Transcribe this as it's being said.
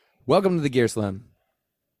Welcome to the Gear Slum,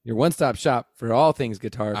 your one-stop shop for all things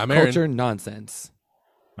guitar culture nonsense.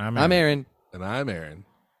 I'm Aaron. And I'm Aaron.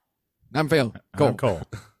 I'm Phil. Cole. I'm Cole.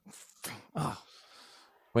 Oh.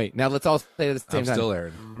 Wait, now let's all say it at the same I'm time. still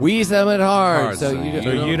Aaron. We summon hard, so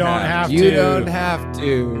you don't have to. You don't have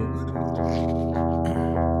to.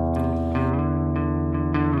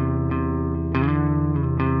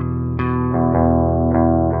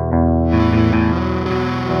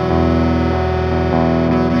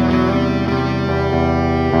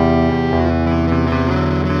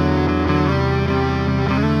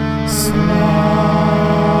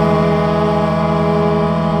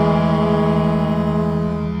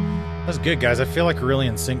 Good, guys. I feel like we're really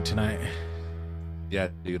in sync tonight. Yeah,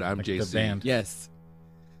 dude, I'm like JC. The band. Yes.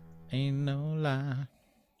 Ain't no lie.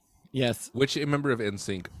 Yes. Which member of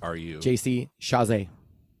NSYNC are you? JC Chazé.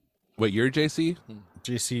 Wait, you're JC?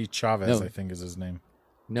 JC Chavez, No. I think is his name.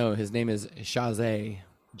 No, his name is Chazé.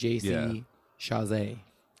 JC Chazé.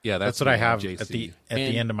 Yeah, That's what I have JC. at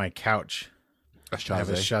the end of my couch. A I have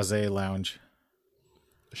a Chazé. Chazé lounge.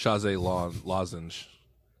 Chazé lozenge.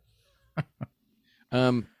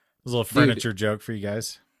 It was a little furniture joke for you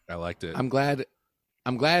guys. I liked it. I'm glad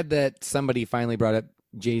that somebody finally brought up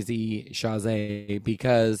Jay-Z Chazé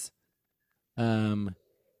because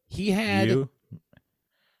he had You?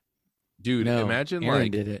 Dude, no, imagine Aaron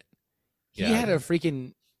like did it. He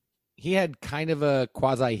Yeah. had kind of a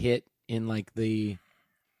quasi hit in like the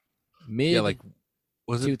mid like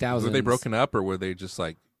was it 2000s. were they broken up or were they just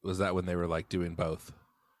like was that when they were like doing both?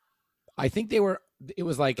 I think they were. It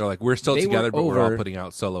was like They're like we're still they together, were but we're all over. putting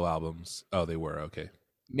out solo albums. Oh, they were okay.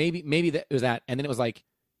 maybe that was that, and then it was like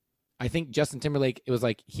I think Justin Timberlake. It was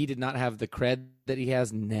like he did not have the cred that he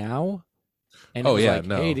has now, and it was like,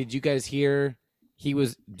 no. hey, did you guys hear?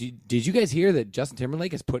 Did you guys hear that Justin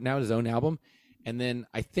Timberlake is putting out his own album? And then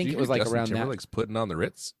I think Did you it was hear like Justin around Timberlake's putting on the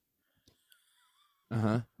Ritz.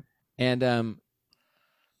 that. And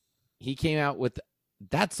he came out with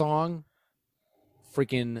that song.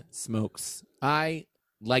 Freaking smokes! I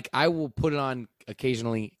will put it on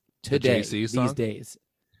occasionally today. JC These song? days.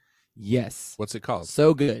 Yes, What's it called?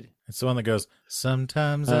 so good. It's the one that goes,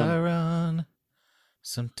 sometimes I run,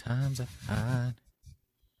 sometimes I hide,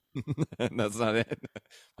 That's not it.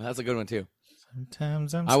 Well, that's a good one too.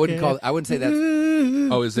 sometimes I'm I wouldn't say that's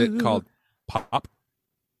Oh, is it called Pop?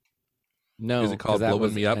 no. Is it called 'cause that Blowing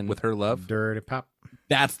was Me Up an- with Her Love? Dirty Pop.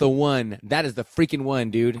 That's the one. That is the freaking one,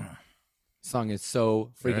 dude. Song is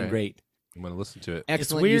so freaking Alright. great. I'm gonna listen to it.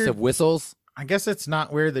 Excellent use weird. of whistles. I guess it's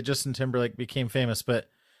not weird that Justin Timberlake became famous, but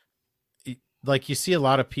like you see a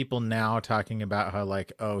lot of people now talking about how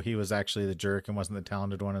like, oh, he was actually the jerk and wasn't the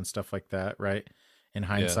talented one and stuff like that, right? In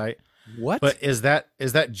hindsight. What? But is that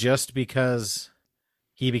just because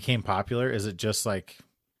he became popular? Is it just like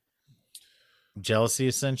jealousy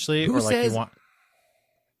essentially? Who or like says- you want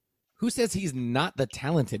Who says he's not the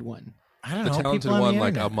talented one? I don't The know, talented people on one, the like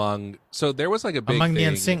internet. among so there was like a big among the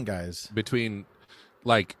thing NSYNC guys. between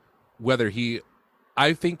like whether he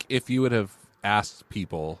I think if you would have asked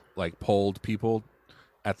people, like polled people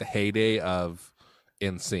at the heyday of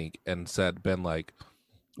NSYNC and been like,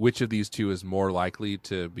 which of these two is more likely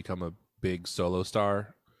to become a big solo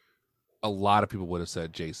star, a lot of people would have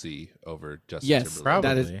said JC over Justin Yes, Timberlake.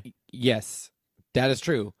 that is Probably. yes, that is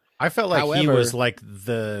true. I felt like he However- was like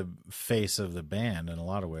the face of the band in a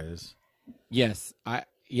lot of ways. Yes,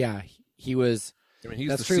 he was. I mean, he's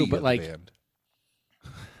That's the true, C but of like- the band.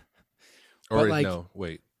 but Or like- no,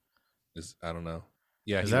 wait, I don't know.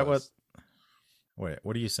 Yeah, Is he that was. Wait,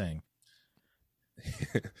 what are you saying?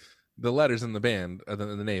 The letters in the band, the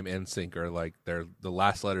name NSYNC, are like they're the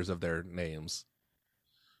last letters of their names.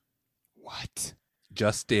 What?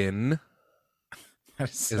 Justin That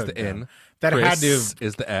is so the dumb. N. That Chris had to have,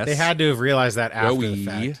 is the S. they had to have realized that after the Joey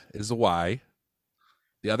fact. is the Y.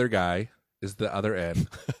 The other guy is the other N.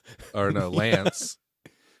 Or no, Lance.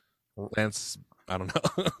 Lance, I don't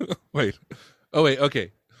know. Wait. Oh wait,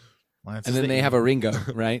 okay. Lance And is then the they have a Ringo,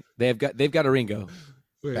 right? They've got a Ringo.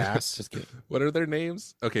 Wait. Bass. Just kidding. What are their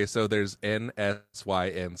names? Okay, so there's N S Y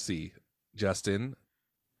N C. Justin.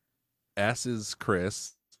 S is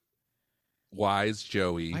Chris. Y is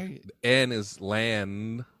Joey. Why- N is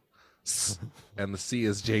Lan. And the C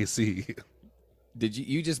is JC. Did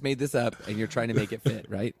you just made this up and you're trying to make it fit,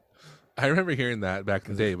 right? I remember hearing that back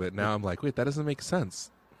in the day, but now I'm like, wait, that doesn't make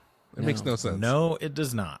sense. It makes no sense. No, it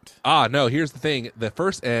does not. Ah, no, here's the thing. The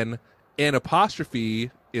first N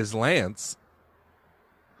apostrophe is Lance.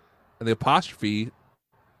 And the apostrophe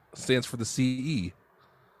stands for the CE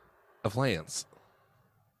of Lance.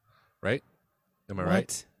 Right? Am I right?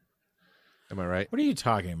 What? Am I right? What are you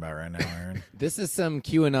talking about right now, Aaron? This is some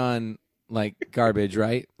QAnon like garbage,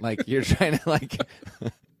 right? Like you're trying to like.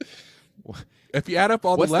 If you add up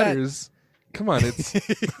all the What's that? letters, come on, it's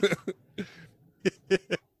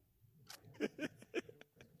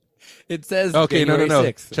It says okay. No.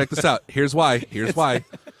 January 6th. Check this out. Here's why.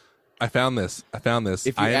 I found this.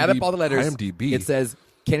 If you add up all the letters, IMDb. it says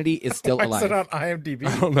Kennedy is still Why is it alive. on IMDb?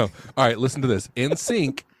 I don't know. All right, listen to this.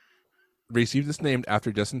 NSYNC received this name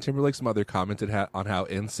after Justin Timberlake's mother commented on how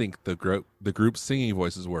NSYNC, the group's singing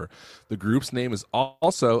voices were. The group's name is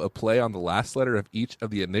also a play on the last letter of each of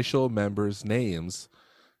the initial members' names: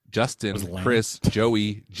 Justin, Chris,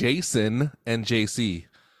 Joey, Jason, and JC.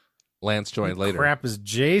 Lance joined later. Crap is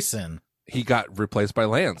Jason. He got replaced by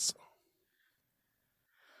Lance.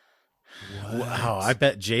 Wow, I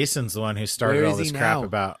bet Jason's the one who started Where all is this he crap now?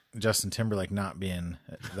 about Justin Timberlake not being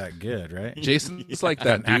that good, right? Jason's like Got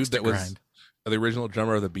that an axe dude to that was grind. the original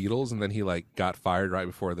drummer of the Beatles, and then he like got fired right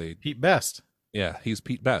before they. Pete Best. Yeah, he's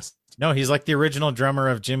Pete Best. No, he's like the original drummer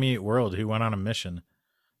of Jimmy Eat World who went on a mission.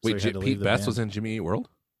 So Wait, he had to leave Pete the Best band. was in Jimmy Eat World?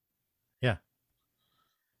 Yeah.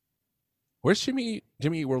 Where's Jimmy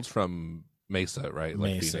Eat World's from? Mesa, right?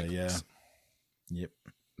 Like Mesa, Phoenix. yeah. Yep.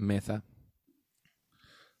 Mesa.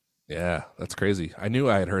 Yeah, that's crazy. I knew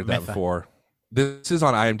I had heard that Mesa. before. This is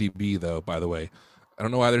on IMDb, though, by the way. I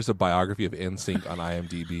don't know why there's a biography of NSYNC on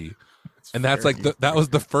IMDb. And that's like that was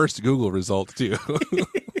the first Google result, too.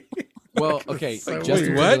 Well, okay, So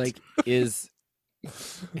Justin weird. Timberlake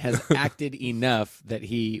has acted enough that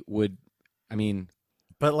he would. I mean,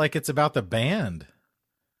 But like it's about the band.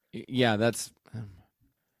 yeah, that's.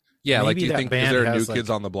 Yeah, like Maybe you that think, is band there New has, Kids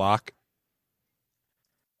like- on the Block?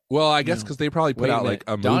 Well, I guess No. because they probably put Wait a out like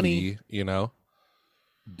minute. a Donnie- movie, you know?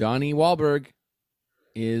 Donnie Wahlberg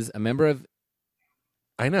is a member of.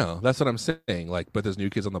 I know. That's what I'm saying. Like, but does New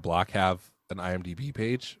Kids on the Block have an IMDb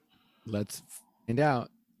page? Let's find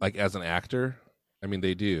out. Like, as an actor? I mean,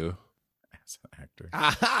 they do. As an actor.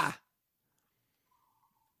 Aha!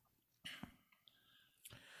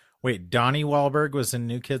 Wait, Donnie Wahlberg was in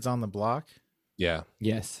New Kids on the Block? Yeah.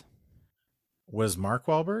 Yes. Was Mark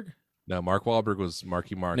Wahlberg? No, Mark Wahlberg was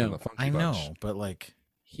Marky Mark No, and the Funky I know, Bunch. but like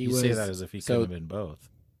He you was. say that as if he so- could have been both.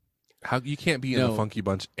 How you can't be in the No. Funky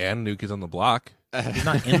Bunch and New Kids on the Block? He's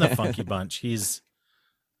not in the Funky Bunch. He's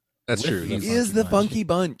That's With true. the He's, He is the Funky Funky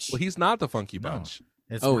Bunch. well, he's not the Funky No. Bunch.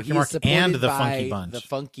 it's Oh, Marky he's Mark supported and the by Funky Bunch. the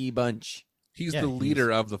Funky Bunch. He's Yeah, the he's-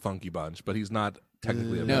 leader of the Funky Bunch, but he's not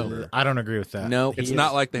technically a No. member. I don't agree with that. No. It's He not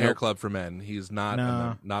is- like the Hair nope. Club for Men. He's not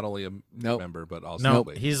No. not only a Nope. member, but also No,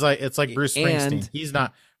 a- he's like it's like Bruce Springsteen. And- He's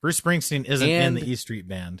not. Bruce Springsteen isn't in and- the E Street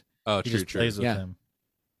Band. oh, He true, just true. plays with Yeah. them.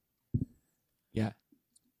 Yeah.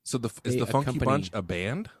 So is They the Funky accompany- Bunch a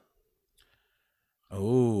band?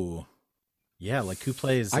 Oh, yeah. Like who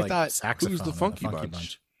plays I like thought- saxophone? who's the in Funky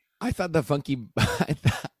Bunch? I thought the Funky.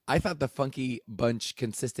 I thought the Funky Bunch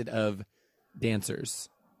consisted of dancers.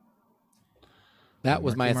 That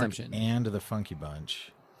was my Marky Mark assumption. And the Funky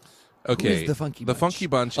Bunch. Okay, the Funky the Bunch? Funky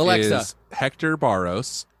Bunch Alexa. is Hector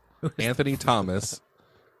Barros, Anthony Thomas,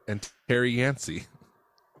 and Terry Yancey.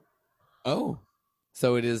 Oh,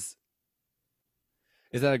 so it is.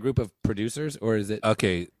 Is that a group of producers or is it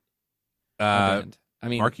Okay, a band? I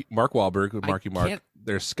mean, Mark Wahlberg with I Marky Mark. can't-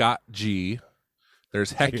 There's Scott G.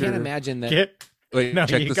 There's I Hector. can't imagine that. Get Wait, No,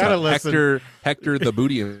 check you this gotta out. listen. Hector the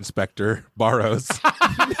Booty Inspector Barros.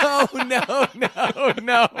 No, no, no,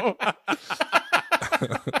 no.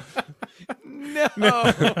 No.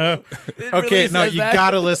 It okay, really no, says you that.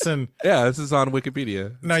 gotta listen. Yeah, this is on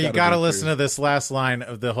Wikipedia. No, It's you gotta be listen true. to this last line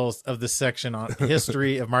of the whole of the section on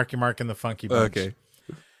history of Marky Mark and the Funky Bunch. Okay.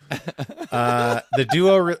 The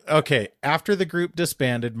duo. Okay, after the group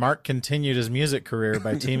disbanded, Mark continued his music career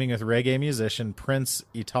by teaming with reggae musician Prince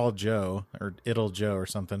Ital Joe or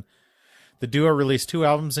something. The duo released 2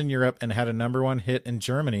 albums in Europe and had a #1 hit in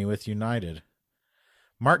Germany with United.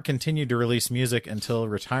 Mark continued to release music until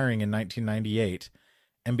retiring in 1998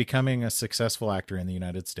 and becoming a successful actor in the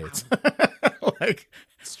United States. Like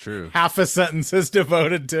It's true. half a sentence is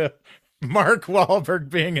devoted to Mark Wahlberg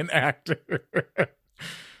being an actor.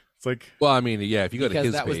 It's like Well, I mean, yeah, if you go to Because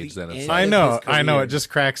his that was page, the then it's end. like, I of know, his I know. career. It just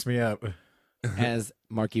cracks me up. as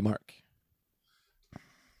Marky Mark.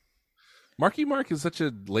 Marky Mark is such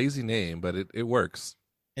a lazy name, but it works.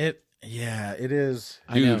 It is.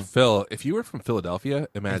 I know. Dude, Phil, if you were from Philadelphia,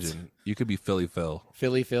 imagine you could be Philly Phil.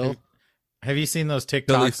 Philly Phil. Have you seen those Philly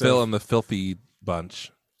TikToks? Phil and the Filthy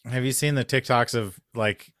Bunch. Have you seen the TikToks of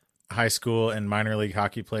like high school and minor league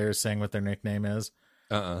hockey players saying what their nickname is?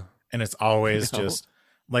 And it's always No. just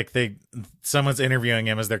like someone's interviewing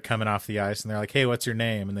him as they're coming off the ice and they're like, "Hey, what's your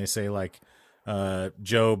name?" And they say like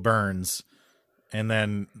Joe Burns. And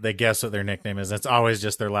then they guess what their nickname is. It's always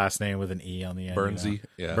just their last name with an E on the end. Burnsy,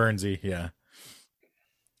 yeah. Burnsy, yeah.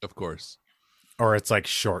 Of course. Or it's like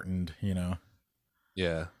shortened,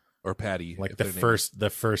 Yeah. Or Patty. Like the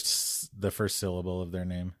first syllable of their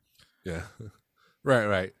name. Yeah.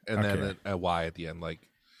 Right. And Okay. then a Y at the end, like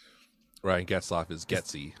Ryan Getzlaf is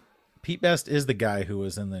Getsy. Pete Best is the guy who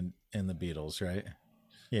was in the Beatles, right?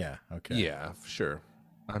 Yeah, okay. Yeah, sure.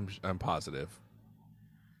 I'm positive.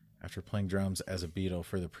 After playing drums as a Beatle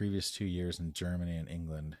for the previous 2 years in Germany and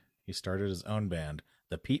England, he started his own band,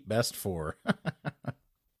 the Pete Best Four.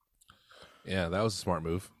 Yeah, that was a smart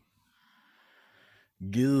move.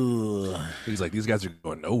 Goo. He's like, these guys are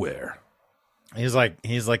going nowhere. He's like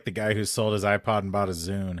the guy who sold his iPod and bought a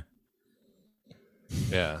Zune.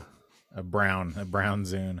 Yeah. A brown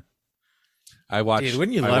Zune. I watched. Dude,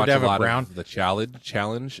 wouldn't you I love watched to have a a lot brown of the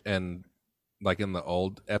challenge, and like in the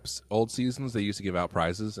old seasons, they used to give out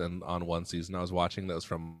prizes. And on one season I was watching that was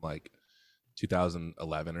from like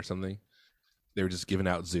 2011 or something. They were just giving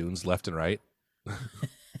out Zunes left and right.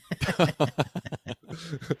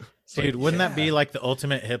 Dude, wouldn't that be like the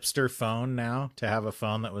ultimate hipster phone now, to have a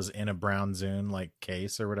phone that was in a brown Zune like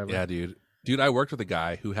case or whatever? Yeah, dude, I worked with a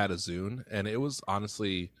guy who had a Zune, and it was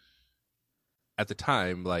honestly at the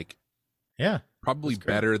time like probably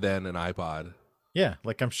better than an iPod. Yeah,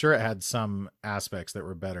 like I'm sure it had some aspects that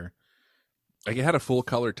were better. Like it had a full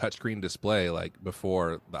color touchscreen display like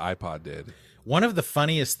before the iPod did. One of the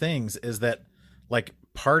funniest things is that like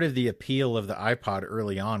part of the appeal of the iPod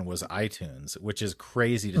early on was iTunes, which is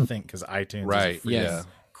crazy to think because iTunes is a free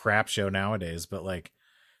crap show nowadays. But like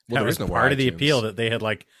that was part of the appeal, that they had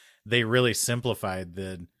like they really simplified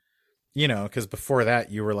the, because before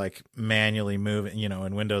that you were like manually moving,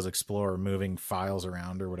 in Windows Explorer moving files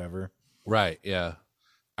around or whatever. Right, yeah.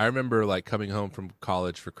 I remember like coming home from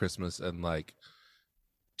college for Christmas and like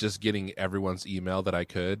just getting everyone's email that I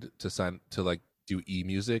could to sign to like do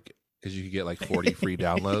e-music, because you could get like 40 free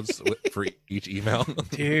downloads for each email.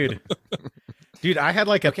 Dude, I had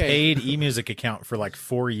like a paid e-music account for like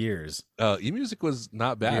 4 years. E-music was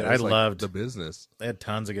not bad. Dude, I loved the business. They had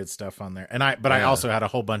tons of good stuff on there. And I also had a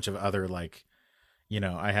whole bunch of other like,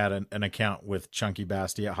 I had an account with Chunky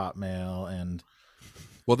Basti at Hotmail and.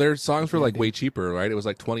 Well, their songs were like way cheaper, right? It was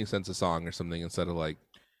like 20 cents a song or something instead of like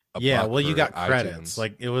well, you got iTunes. credits.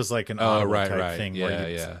 Like it was like an Audible type thing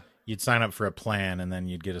where you'd sign up for a plan and then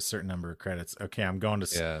you'd get a certain number of credits. Okay, I'm going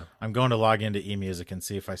to log into eMusic and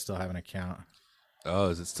see if I still have an account. Oh,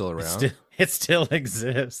 is it still around? It still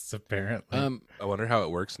exists apparently. I wonder how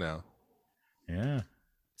it works now. Yeah.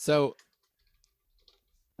 So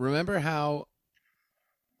remember how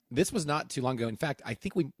this was not too long ago. In fact, I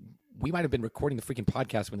think we might have been recording the freaking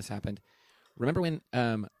podcast when this happened. Remember when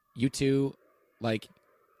U2, like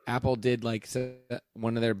Apple did like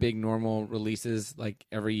one of their big normal releases like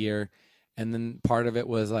every year, and then part of it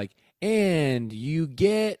was like, and you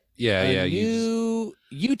get U2's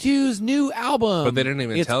new album, but they didn't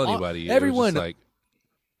even tell anybody. Everyone, like,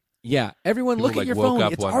 everyone look at your phone.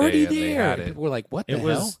 It's already there. People were like, what the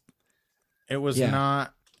hell? It was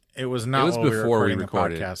not. It was not. It was before we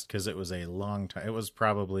recorded the podcast because it was a long time. It was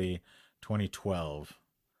probably 2012.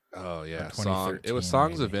 Oh yeah, it was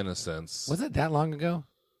Songs of Innocence. Was it that long ago?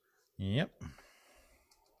 Yep.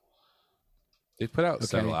 They put out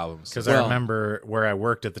several albums. Because I remember where I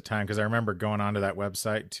worked at the time. Because I remember going onto that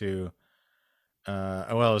website to.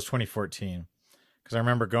 It was 2014. Because I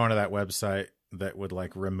remember going to that website that would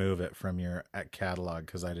like remove it from your catalog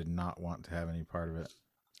because I did not want to have any part of it.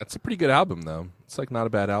 That's a pretty good album, though. It's like not a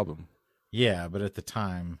bad album. Yeah, but at the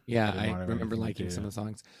time, I remember liking some of the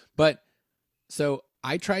songs. But so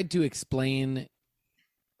I tried to explain.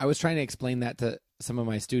 I was trying to explain that to some of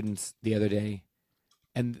my students the other day,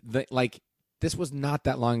 and this was not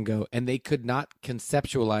that long ago, and they could not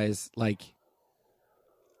conceptualize like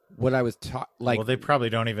what I was taught. Like, well, they probably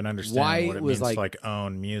don't even understand why what it means to like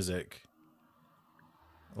own music.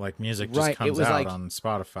 Like music just comes out like, on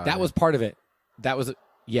Spotify. That was part of it. That was.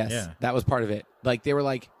 Yes, that was part of it. Like they were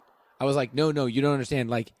like, I was like, no, you don't understand.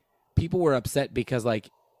 Like people were upset because like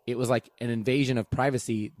it was like an invasion of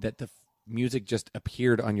privacy that the music just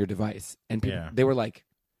appeared on your device, and they were like,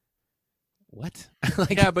 what?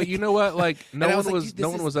 Like, yeah, but you know what? Like no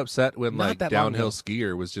one was upset when like Downhill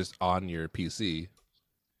Skier was just on your PC.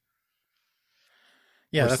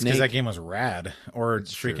 Yeah, that's because that game was rad. Or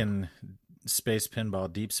freaking Space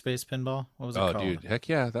Pinball, Deep Space Pinball. What was it called? Oh, dude, heck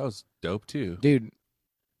yeah, that was dope too, dude.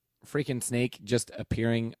 Freaking Snake just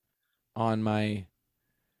appearing on my.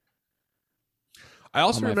 I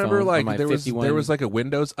also remember phone, like there was like a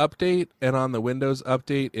Windows update, and on the Windows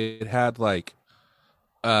update it had like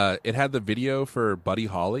it had the video for Buddy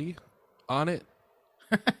Holly on it,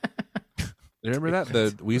 You remember that?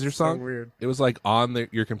 The Weezer song? So weird. It was like on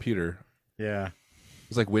your computer. Yeah. It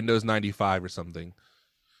was like Windows 95 or something.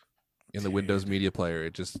 In the Dude. Windows Media Player,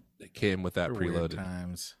 it came with that They're weird preloaded.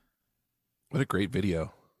 times. What a great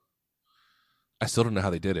video. I still don't know how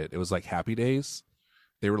they did it. It was like Happy Days.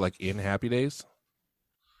 They were like in Happy Days.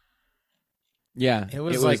 Yeah, It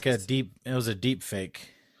was like a deep fake.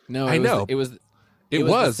 No, I know. It was the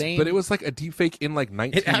same, same, but it was like a deepfake in like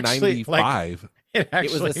 1995. It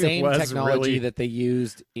it was the same was technology really... that they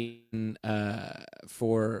used in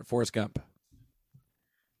for Forrest Gump.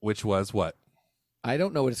 Which was what? I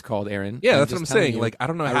don't know what it's called, Aaron. Yeah, that's what I'm saying. Like, I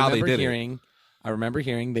don't know how they did it. I remember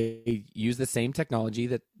hearing they used the same technology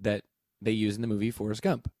that they use in the movie Forrest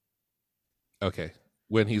Gump. Okay.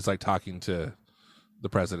 When he's like talking to the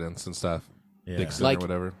presidents and stuff. Yeah. Dixon Like, or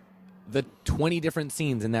whatever. The 20 different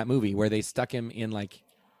scenes in that movie where they stuck him in like,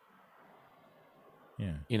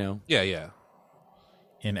 you know. Yeah.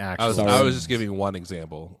 In actual. I was just giving one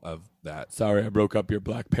example of that. Sorry, I broke up your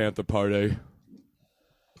Black Panther party.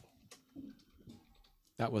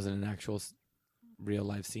 That wasn't an actual real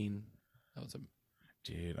life scene. That was a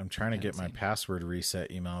Dude, I'm trying to get my password reset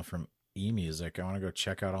email from eMusic. I want to go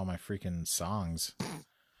check out all my freaking songs.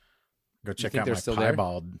 Go check out my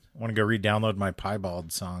Piebald. I want to go re-download my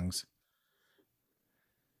Piebald songs.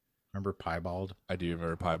 Remember Piebald? I do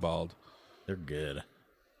remember Piebald. They're good.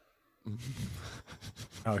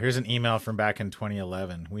 Oh, here's an email from back in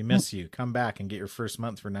 2011. We miss you. Come back and get your first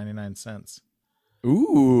month for 99 cents.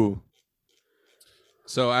 Ooh.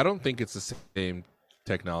 So I don't think it's the same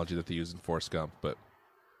technology that they use in Forrest Gump, but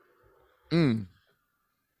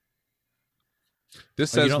this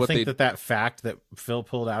says you don't what think they that fact that Phil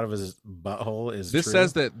pulled out of his butthole is this true?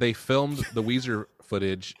 says that they filmed the Weezer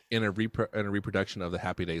footage in a reproduction of the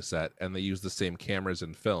Happy Days set, and they used the same cameras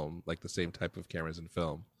in film, like the same type of cameras in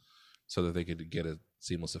film, so that they could get a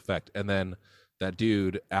seamless effect. And then that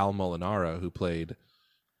dude Al Molinaro, who played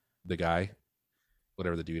the guy,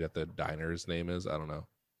 whatever the dude at the diner's name is, I don't know.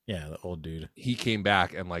 Yeah, the old dude. He came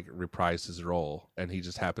back and like reprised his role, and he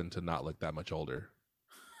just happened to not look that much older.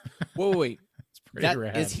 Whoa, wait.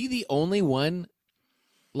 Rad. Is he the only one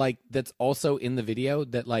like that's also in the video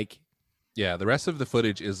that like Yeah, the rest of the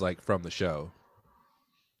footage is like from the show.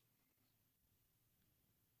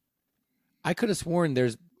 I could have sworn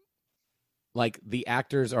there's like the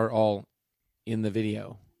actors are all in the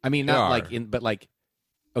video. I mean, not like in, but like,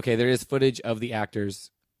 okay, there is footage of the actors.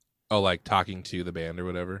 Oh, like talking to the band or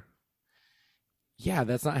whatever. Yeah,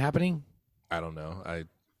 that's not happening. I don't know.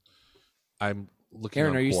 I'm looking.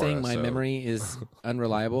 Aaron, on are you Quora, saying my so... memory is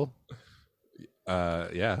unreliable?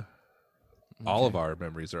 Yeah. All of our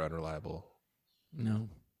memories are unreliable. No.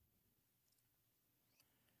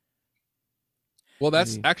 Well,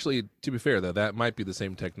 that's actually, to be fair though, that might be the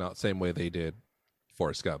same same way they did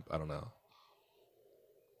Forrest Gump. I don't know.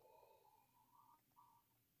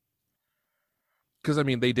 Because I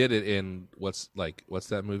mean, they did it in what's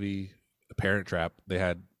that movie, Parent Trap? They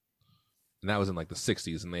had, and that was in like the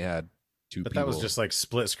 '60s, and they had two. But people. that was just like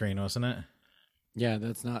split screen, wasn't it? Yeah,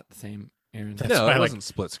 that's not the same, Aaron. No, why, it wasn't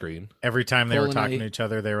split screen. Every time they Cole were and talking to each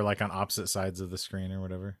other, they were like on opposite sides of the screen or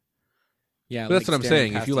whatever. Yeah, But that's what I'm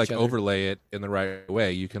saying. If you like each other. overlay it in the right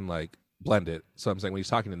way, you can like blend it. So I'm saying when he's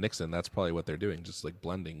talking to Nixon, that's probably what they're doing, just like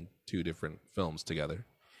blending two different films together.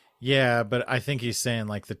 Yeah, but I think he's saying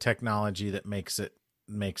like the technology that makes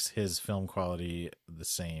his film quality the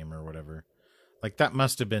same or whatever. Like that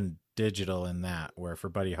must have been digital in that, where for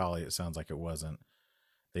Buddy Holly it sounds like it wasn't.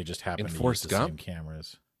 They just happened to use the same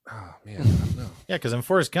cameras. Oh man, I don't know. Yeah, because in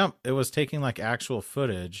Forrest Gump it was taking like actual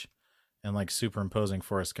footage and like superimposing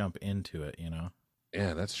Forrest Gump into it, you know?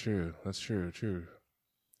 Yeah, that's true. That's true. True. You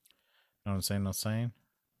know what I'm saying? No saying?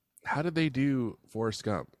 How did they do Forrest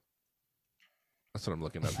Gump? That's what I'm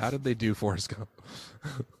looking up. How did they do Forrest Gump?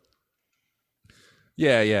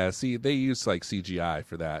 Yeah. See, they used like CGI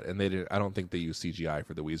for that, and they did. I don't think they used CGI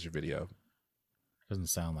for the Weezer video. Doesn't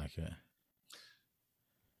sound like it.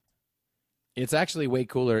 It's actually way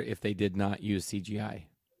cooler if they did not use CGI.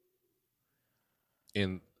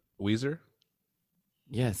 In Weezer?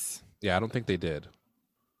 Yes. Yeah, I don't think they did.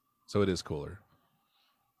 So it is cooler.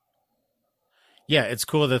 Yeah, it's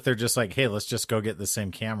cool that they're just like, hey, let's just go get the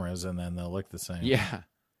same cameras and then they'll look the same. Yeah.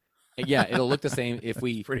 Yeah, it'll look the same if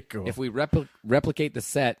we pretty cool. If we replicate the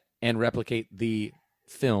set and replicate the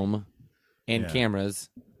film and cameras.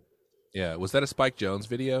 Yeah, was that a Spike Jonze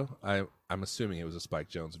video? I'm assuming it was a Spike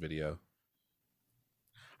Jonze video.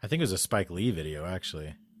 I think it was a Spike Lee video,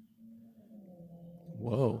 actually.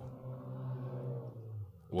 Whoa.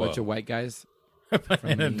 Bunch of white guys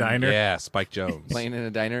in a diner. Yeah, Spike Jonze. playing in a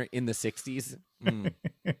diner in the 60s. Mm.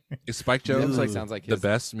 Is Spike Jones like sounds like the his.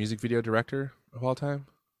 best music video director of all time?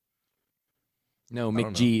 No,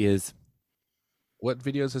 don't McG is What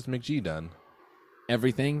videos has McG done?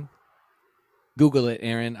 everything. Google it,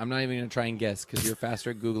 Aaron. I'm not even going to try and guess because you're faster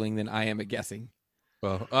at Googling than I am at guessing.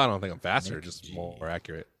 Well, I don't think I'm faster, McG. just more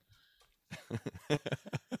accurate.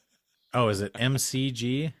 Oh, is it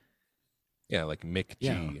MCG? Yeah, like Mick G.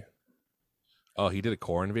 Yeah. Oh, he did a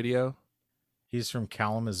Korn video? He's from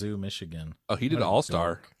Kalamazoo, Michigan. Oh, he did What a All Star.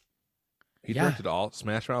 dork. He Yeah. directed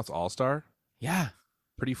Smash Mouth's All Star. Yeah.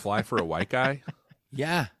 Pretty fly for a white guy.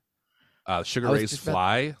 Yeah. Sugar I was Ray's just about-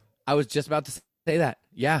 Fly. I was just about to say that.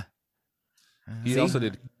 Yeah. He See? also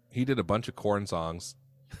did. He did a bunch of Korn songs.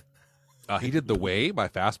 He did The Way by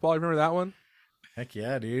Fastball. Remember that one? Heck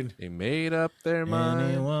yeah, dude. They made up their mind.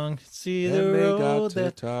 Anyone can see and the they got road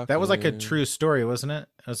to that was like a talking. true story, wasn't it?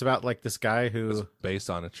 It was about like this guy It was who based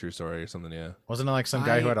on a true story or something. Yeah. wasn't it like some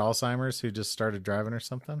guy who I- had Alzheimer's who just started driving or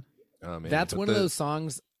something? Oh, maybe. That's But one of those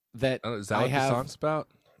songs that Is that I what have. the song's about?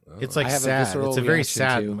 Oh. It's like I have a sad. visceral It's a very reaction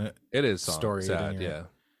sad to- It is song. story, Sad. anyway. Yeah.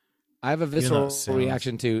 I have a Even though visceral it sounds-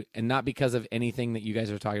 reaction to, and not because of anything that you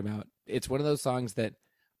guys are talking about. It's one of those songs that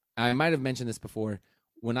I might have mentioned this before.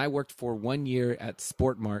 When I worked for 1 year at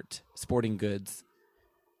Sport Mart, Sporting Goods,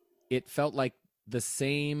 it felt like the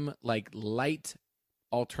same like light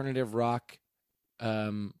alternative rock.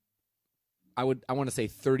 I want to say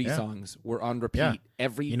 30 Yeah. songs were on repeat Yeah.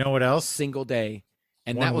 every You know what else? single day,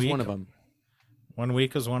 and One that was week- one of them. 1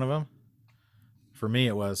 week was one of them. For me,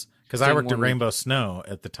 it was because I Sing worked at 1 week. Rainbow Snow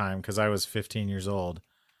at the time because I was 15 years old,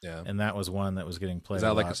 Yeah. and that was one that was getting played. Is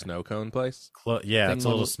that like lot. a snow cone place? Yeah, Sing it's a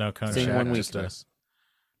one- little snow cone sing shack. 1 week. Just a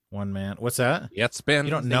one man. What's that? Yeah, it's been.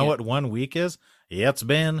 You don't Sing know it. what 1 week is? Yeah, it's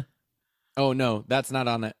been. Oh no, that's not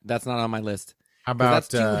on it. That's not on my list. How about that's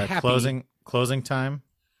too happy. closing time?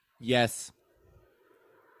 Yes.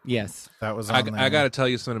 Yes. That was I on there. got to tell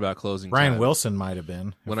you something about closing. Ryan time. Wilson might have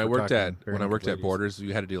been. When if I we're worked talking at Bare when I Naked worked at Ladies. Borders,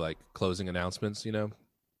 we had to do like closing announcements. You know,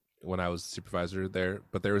 when I was supervisor there.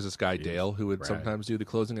 But there was this guy Dale who would brag. sometimes do the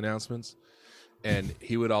closing announcements, and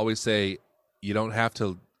he would always say, "You don't have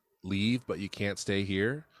to leave, but you can't stay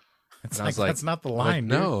here." It's And I was like, like, that's not the I'm line.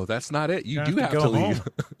 like, dude. no, that's not it. You You do have have to to go leave. home.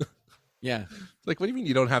 Yeah. Like, what do you mean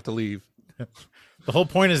you don't have to leave? The whole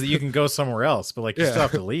point is that you can go somewhere else, but like you Yeah. still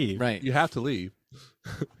have to leave. Right. You have to leave.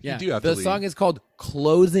 Yeah. do have the to leave. song is called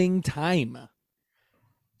Closing Time.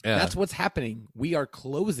 Yeah, That's what's happening. We are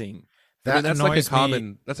closing. That I mean, annoys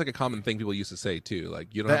me. That's like a common thing people used to say too.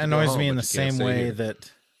 Like, you don't. That have to go annoys home, me in but the you can't same stay way here.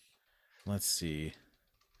 that. Let's see.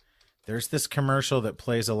 There's this commercial that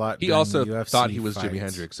plays a lot. He during also UFC thought he was Jimi fights.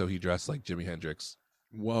 Hendrix, so he dressed like Jimi Hendrix.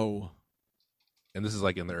 Whoa. And this is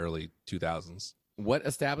like in the early 2000s What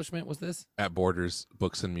establishment was this? at Borders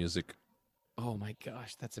Books and Music. Oh my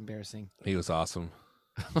gosh, that's embarrassing. He was awesome.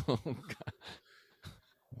 Oh god.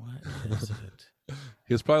 What is it?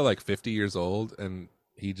 He was probably like 50 years old, and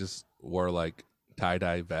he just wore like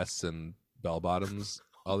tie-dye vests and bell bottoms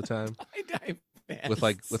all the time with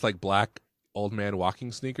like black old man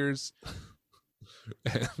walking sneakers.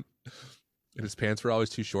 and his pants were always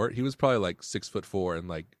too short. He was probably like 6'4" and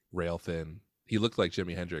like rail thin. He looked like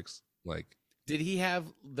Jimi Hendrix. Like, Did he have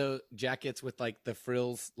the jackets with like the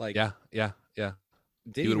frills? Like yeah.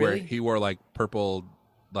 Did He would really? he wore like purple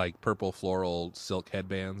floral silk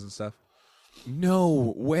headbands and stuff.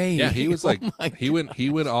 No way. Yeah, he was Oh like my he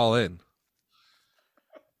went all in.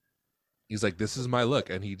 He's like, this is my look,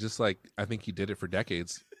 and he just like, I think he did it for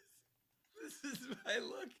decades. This is my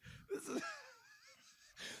look.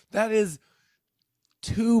 That is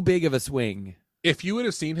too big of a swing. If you would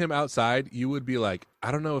have seen him outside, you would be like,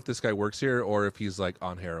 I don't know if this guy works here or if he's like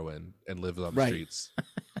on heroin and lives on the Right. streets.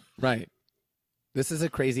 Right. This is a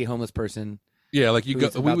crazy homeless person. Yeah, like you go.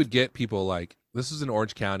 Who's We about would get people like, this is in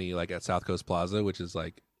Orange County, like at South Coast Plaza, which is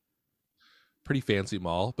like pretty fancy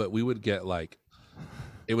mall. But we would get like,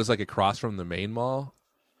 it was like across from the main mall,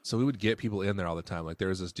 so we would get people in there all the time. Like there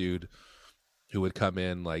was this dude who would come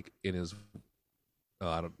in like in his.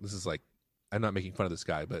 This is like, I'm not making fun of this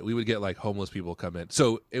guy, but we would get like homeless people come in.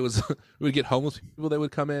 So it was we would get homeless people that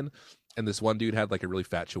would come in, and this one dude had like a really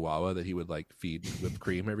fat chihuahua that he would like feed whipped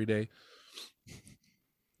cream every day.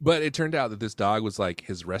 But it turned out that this dog was like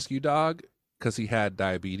his rescue dog because he had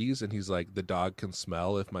diabetes, and he's like, the dog can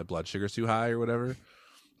smell if my blood sugar's too high or whatever.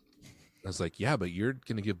 I was like, yeah, but you're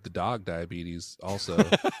gonna give the dog diabetes also.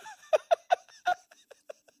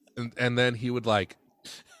 and then he would like,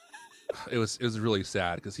 it was really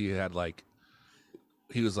sad because he had like,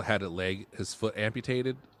 had his foot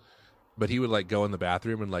amputated, but he would like go in the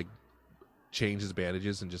bathroom and like change his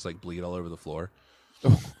bandages and just like bleed all over the floor.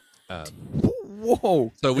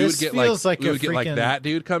 Whoa! So we This would get feels like like we a would get like freaking- that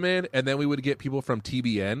dude come in, and then we would get people from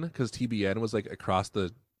TBN because TBN was like across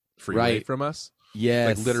the freeway Right. from us,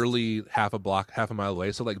 Yes, like literally half a mile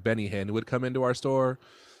away. So like Benny Hinn would come into our store,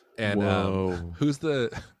 and Whoa. who's the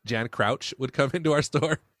Jan Crouch would come into our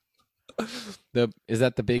store. Is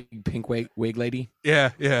that the big pink wig lady?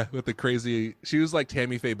 Yeah, with the crazy. She was like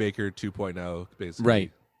Tammy Faye Baker 2.0, basically.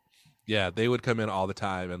 Right. Yeah, they would come in all the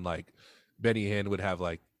time, and like Benny Hinn would have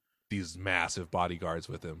like these massive bodyguards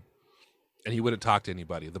with him, and he wouldn't talk to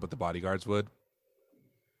anybody, but the bodyguards would.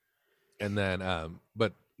 And then,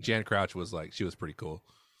 but Jan Crouch was like, she was pretty cool.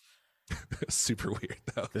 Super weird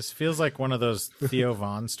though. This feels like one of those Theo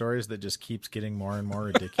Von stories that just keeps getting more and more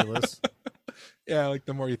ridiculous. Yeah, like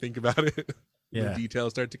the more you think about it, Yeah. the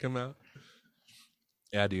details start to come out.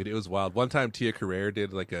 Yeah, dude, it was wild. One time, Tia Carrere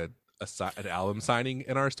did like an album signing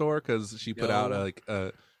in our store because she put out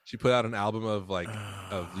she put out an album of like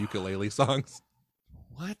of ukulele songs.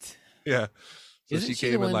 What? Yeah, so Isn't she she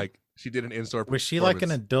the came and one- like she did an in-store. Was she like an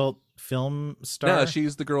performance. adult film star? No,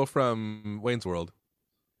 she's the girl from Wayne's World.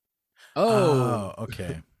 Oh,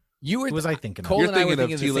 Okay. you were. Who was I thinking of? Cole You're and I were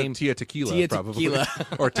thinking of thinking the same. Tia Tequila, Tia probably, Tequila.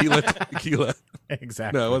 or Tila Tequila.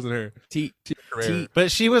 Exactly. No, it wasn't her. T. Tia Carrere.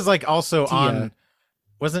 But she was like also Tia. on.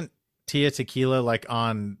 Wasn't Tia Tequila like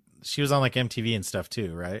on? She was on like MTV and stuff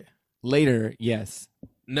too, right? Later, yes.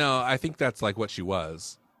 No, I think that's like what she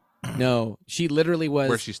was, No, she literally was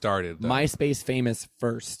where she started. though. MySpace famous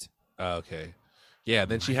first. Oh, okay. Yeah,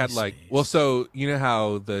 then she had like, MySpace. well, so you know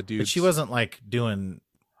how the dude. But she wasn't like doing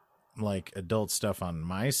like adult stuff on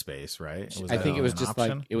MySpace, right? I think it was an just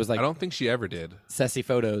option? like it was I like don't think she ever did. sassy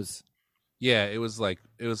photos. Yeah, it was like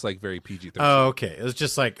very PG-13. Oh, okay. It was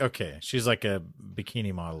just like okay, she's like a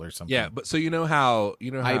bikini model or something. Yeah, but so you know how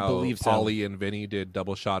I believe so. Polly and Vinny did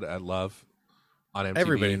Double Shot at Love on MTV.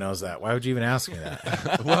 Everybody knows that. Why would you even ask me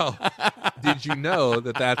that? Well, did you know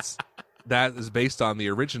that is based on the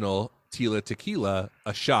original Tila Tequila,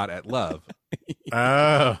 A Shot at Love?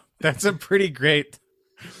 Oh, that's a pretty great.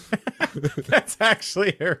 That's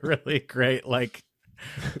actually a really great like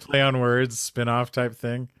play on words spin-off type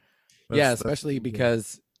thing. Yeah, especially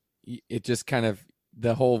because it just kind of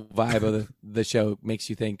the whole vibe of the show makes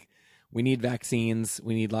you think we need vaccines,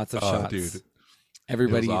 we need lots of shots. Dude,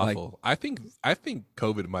 Everybody it was like awful. I think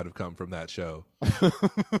COVID might have come from that show.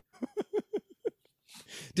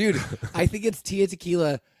 dude, I think it's Tia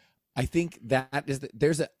Tequila. I think that is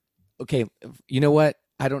there's a okay, you know what?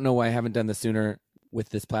 I don't know why I haven't done this sooner with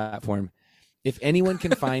this platform. If anyone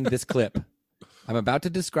can find this clip, I'm about to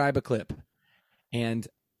describe a clip, and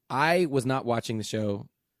I was not watching the show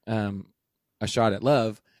A Shot at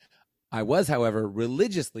Love. I was, however,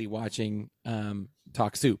 religiously watching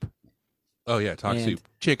Talk Soup. Oh yeah, Talk And- Soup,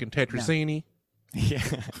 chicken tetrazzini. Yeah.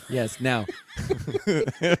 Yes. Now.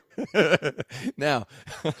 Now.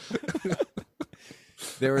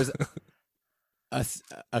 There was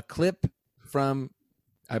a clip from,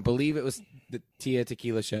 I believe it was the Tia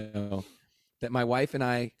Tequila show, that my wife and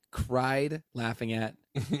I cried laughing at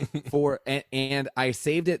and I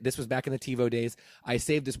saved it. This was back in the TiVo days. I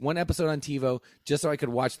saved this one episode on TiVo just so I could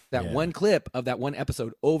watch that one clip of that one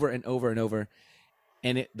episode over and over and over.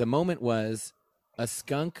 And the moment was a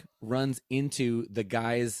skunk runs into the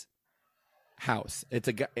guy's house.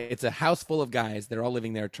 It's a house full of guys. They're all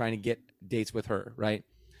living there trying to get dates with her, right?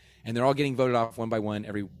 And they're all getting voted off one by one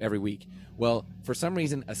every week. Well, for some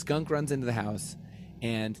reason, a skunk runs into the house,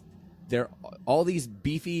 and they're all these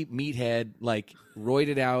beefy meathead, like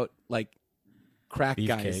roided out, like crack Beef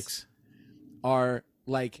guys cakes. are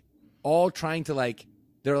like all trying to like.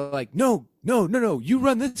 They're like, no, you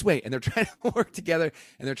run this way, and they're trying to work together,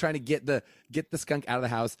 and they're trying to get the skunk out of the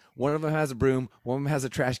house. One of them has a broom, one of them has a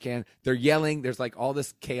trash can. They're yelling. There's like all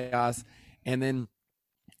this chaos, and then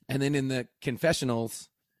in the confessionals,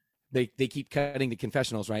 they keep cutting the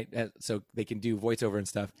confessionals, right? So they can do voiceover and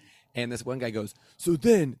stuff. And this one guy goes, so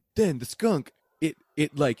then the skunk it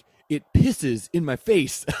pisses in my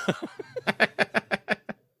face.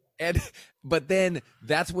 But then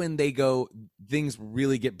that's when things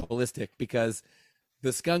really get ballistic, because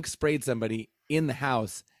the skunk sprayed somebody in the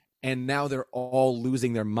house, and now they're all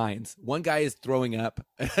losing their minds. One guy is throwing up.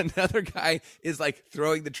 Another guy is like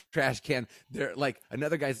throwing the trash can. They're like,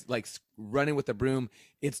 another guy's like running with the broom.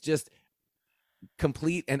 It's just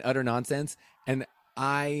complete and utter nonsense. And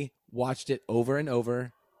I watched it over and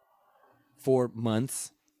over for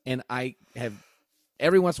months, and I have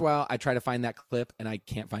every once in a while I try to find that clip and I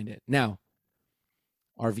can't find it. Now,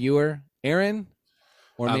 our viewer, Aaron,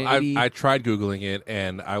 or maybe I tried Googling it,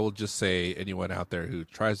 and I will just say, anyone out there who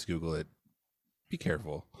tries to Google it, be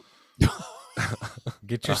careful.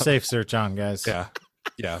 Get your safe search on, guys. Yeah.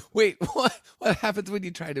 Yeah. Wait, what happens when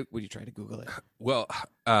you try to Google it? Well,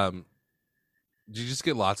 you just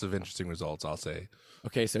get lots of interesting results, I'll say.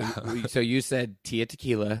 Okay, so you said Tia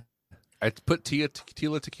Tequila. I put Tia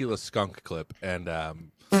Tequila skunk clip, and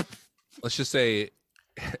let's just say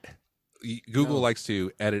Google likes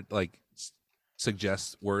to edit, like,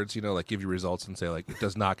 suggest words, like give you results and say, like, it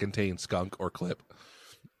does not contain skunk or clip.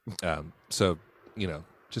 So,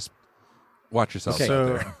 just watch yourself out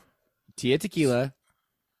there. Tia Tequila,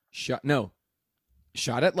 shot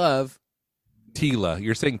at love. Tila.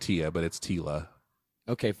 You're saying Tia, but it's Tila.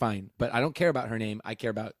 Okay, fine. But I don't care about her name. I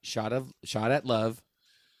care about shot at love.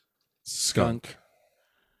 Skunk.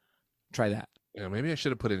 Try that. Yeah, maybe I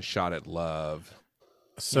should have put in shot at love.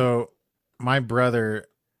 So my brother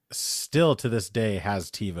still to this day has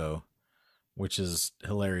TiVo, which is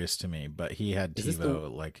hilarious to me. But he had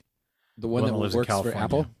TiVo, like the one that lives works in for California.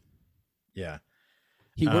 Apple. Yeah,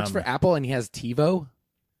 he works for Apple and he has TiVo.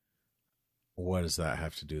 What does that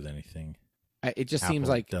have to do with anything? It just Apple seems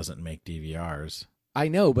like doesn't make DVRs. I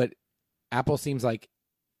know, but Apple seems like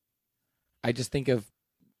I just think of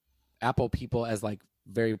Apple people as like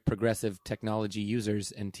very progressive technology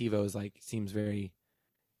users, and TiVo is like seems very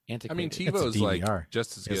antiquated. I mean, TiVo is like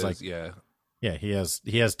just as good as yeah, he has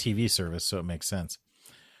TV service, so it makes sense.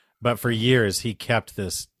 But for years, he kept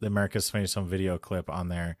the America's Funniest Home Video clip on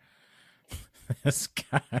there. This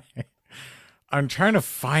guy, I'm trying to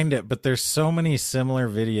find it, but there's so many similar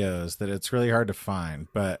videos that it's really hard to find.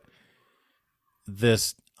 But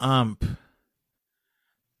this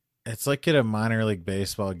it's like at a minor league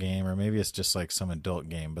baseball game, or maybe it's just like some adult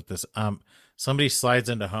game. But this somebody slides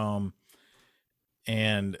into home,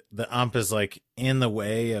 and the is like in the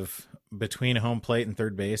way of between home plate and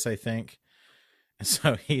third base, I think. And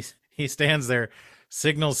so he stands there,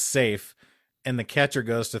 signals safe, and the catcher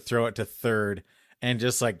goes to throw it to third, and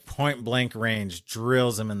just like point blank range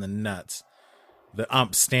drills him in the nuts. The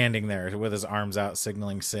standing there with his arms out,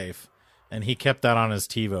 signaling safe. And he kept that on his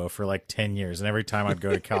TiVo for like 10 years. And every time I'd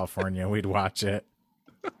go to California, we'd watch it.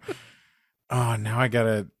 Oh, now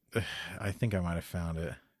I think I might have found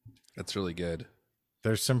it. That's really good.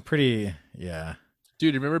 There's some pretty, yeah.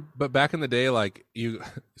 Dude, remember, but back in the day, like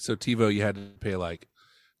so TiVo, you had to pay like,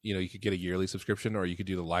 you could get a yearly subscription or you could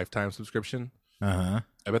do the lifetime subscription. Uh-huh.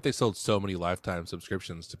 I bet they sold so many lifetime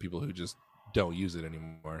subscriptions to people who just don't use it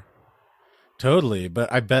anymore. Totally.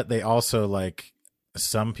 But I bet they also like,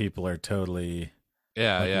 some people are totally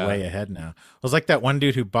way ahead now. It was like that one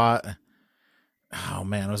dude who bought, oh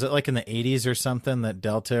man, was it like in the 80s or something that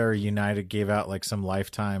Delta or United gave out like some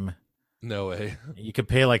lifetime? No way. You could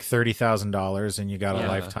pay like $30,000 and you got a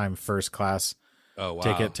lifetime first class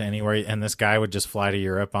ticket to anywhere. And this guy would just fly to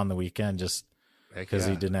Europe on the weekend just because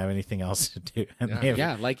he didn't have anything else to do. And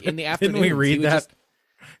like in the afternoon. Didn't we read that?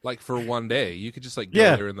 Like for one day, you could just like go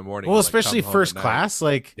there in the morning. Well, and, especially first class.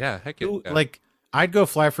 Like, heck yeah. Like, I'd go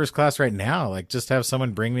fly first class right now. Like, just have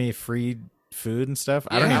someone bring me free food and stuff.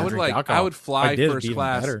 Yeah, I don't even drink alcohol. I would fly first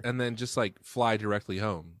class and then just like fly directly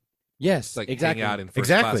home. Yes, just, like exactly. hang out in first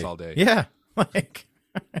class all day. Yeah, like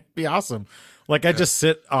it'd be awesome. Like I just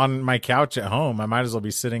sit on my couch at home. I might as well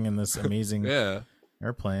be sitting in this amazing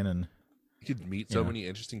airplane, and you could meet so many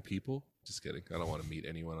interesting people. Just kidding. I don't want to meet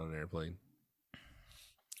anyone on an airplane.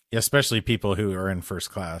 Yeah, especially people who are in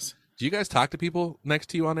first class. Do you guys talk to people next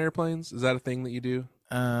to you on airplanes? Is that a thing that you do?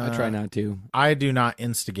 I try not to. I do not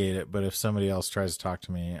instigate it, but if somebody else tries to talk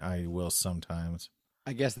to me, I will sometimes.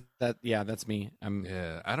 I guess that's me.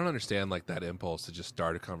 I don't understand like that impulse to just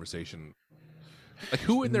start a conversation. Like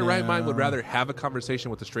who in their right mind would rather have a conversation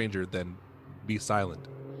with a stranger than be silent?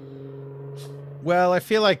 Well, I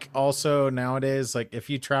feel like also nowadays, like if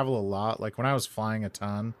you travel a lot, like when I was flying a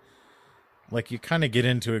ton, like you kind of get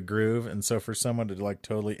into a groove, and so for someone to like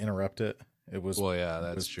totally interrupt it, it was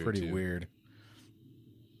that's true. Pretty weird.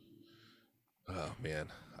 Oh man,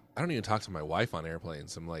 I don't even talk to my wife on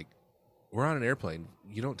airplanes. I'm like, we're on an airplane.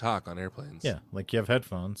 You don't talk on airplanes. Yeah, like you have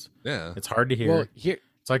headphones. Yeah, it's hard to hear. Well,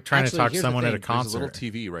 it's like trying to talk to someone at a concert. There's a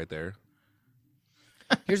little TV right there.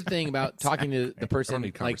 Here's the thing about talking to the person,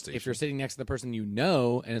 like if you're sitting next to the person you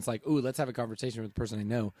know, and it's like, ooh, let's have a conversation with the person I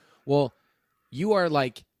know. Well, you are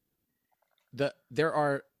like there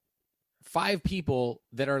are 5 people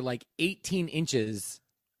that are like 18 inches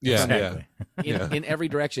in every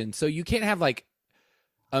direction. So you can't have like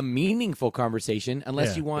a meaningful conversation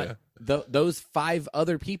unless you want those 5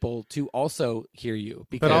 other people to also hear you.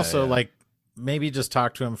 But also like maybe just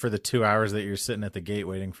talk to them for the 2 hours that you're sitting at the gate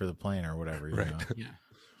waiting for the plane or whatever. You know?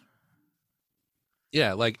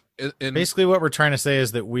 Yeah, like basically what we're trying to say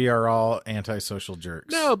is that we are all antisocial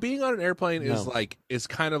jerks. No, being on an airplane is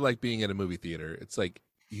kind of like being in a movie theater. It's like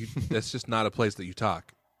that's just not a place that you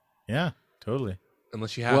talk Yeah, totally.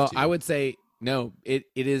 unless you have Well, to. I would say no. It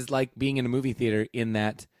is like being in a movie theater in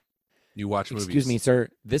that. You watch movies. Excuse me, sir.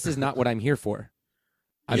 This is not what I'm here for.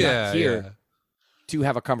 I'm Yeah, not here yeah. to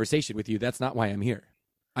have a conversation with you. That's not why I'm here.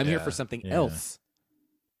 I'm here Yeah. for something Yeah. else.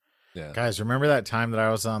 Yeah. Guys, remember that time that I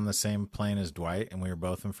was on the same plane as Dwight and we were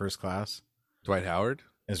both in first class Dwight Howard?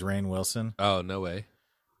 as Rainn Wilson? Oh, no way.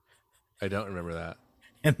 I don't remember that.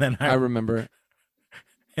 And then I remember.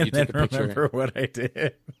 and you then took a picture. remember what I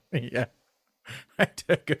did. Yeah. I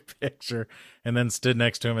took a picture and then stood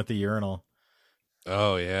next to him at the urinal.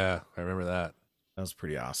 Oh, yeah. I remember that. That was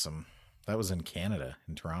pretty awesome. That was in Canada,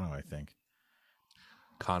 in Toronto, I think.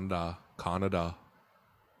 Canada.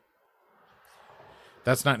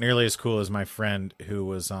 That's not nearly as cool as my friend who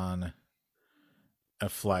was on a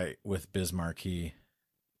flight with Biz Markie.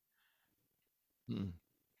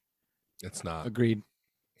 It's not. Agreed.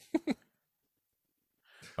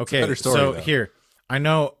 Okay, better story, so though. here, I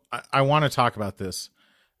know I want to talk about this.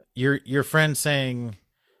 Your friend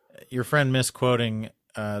misquoting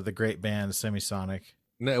the great band Semisonic.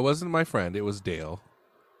 No, it wasn't my friend. It was Dale.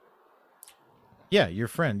 Yeah, your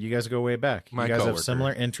friend. You guys go way back. My you guys have coworker.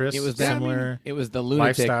 similar interests. It was similar. It was the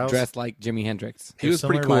lunatic Lifestyles. dressed like Jimi Hendrix. He was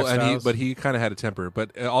pretty similar cool, lifestyles. but he kind of had a temper.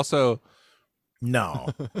 But also, No.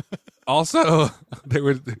 we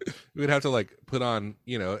would have to like put on,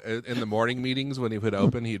 in the morning meetings when he would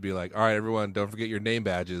open, he'd be like, "All right, everyone, don't forget your name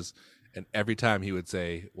badges." And every time he would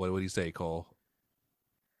say, "What would he say, Cole?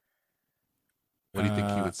 What do you think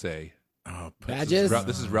he would say?" Oh, Badges?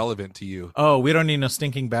 This is relevant to you. Oh, we don't need no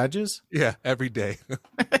stinking badges? Yeah, every day.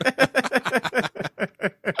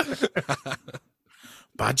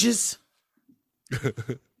 Badges?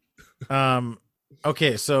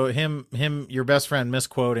 Okay, so him your best friend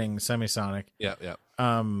misquoting Semisonic. Yeah, yeah.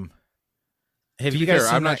 Have To you be guys fair,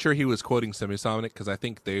 seen I'm not that- sure he was quoting Semisonic because I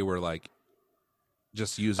think they were like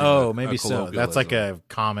just using. Oh, maybe so. colloquialism. That's like a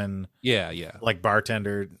common yeah, like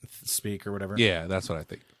bartender speak or whatever. yeah. That's what I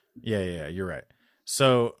think. Yeah, you're right.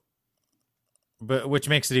 So but which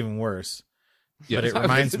makes it even worse. Yes. But it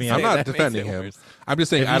reminds me I'm of not That makes defending it him. worse. I'm just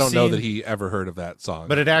saying Have I you don't know seen- that he ever heard of that song.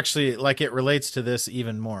 But it actually like it relates to this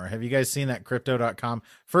even more. Have you guys seen that crypto.com?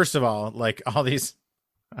 First of all, like all these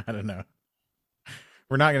I don't know.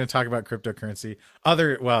 We're not going to talk about cryptocurrency.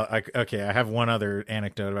 Okay, I have one other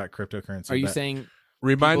anecdote about cryptocurrency. Are you but- saying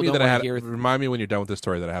remind people me don't that wanna hear- remind me when you're done with this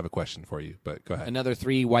story that I have a question for you. But go ahead. another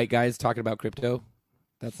 3 white guys talking about crypto?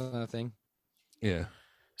 That's not a thing. Yeah,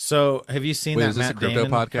 So, have you seen Wait, that is this Matt a crypto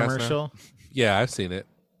Damon podcast now? commercial? yeah, I've seen it.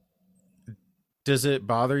 Does it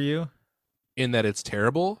bother you? In that it's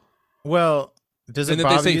terrible, Well, does it and that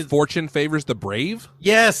they bother say you? fortune favors the brave.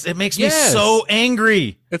 Yes, it makes Yes. me so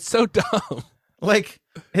angry. It's so dumb. Like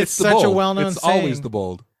it's the such a bold. well-known It's saying. always the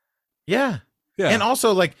bold. Yeah. Yeah, And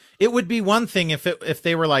also like it would be one thing if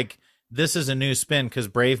they were like this is a new spin cuz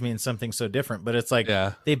brave means something so different, but it's like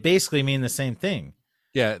yeah, they basically mean the same thing.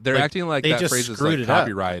 yeah. They're like, acting like they that just phrase is screwed like it up.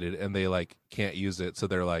 copyrighted, and they like can't use it, so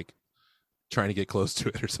they're like trying to get close to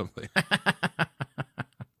it or something.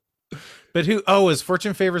 But is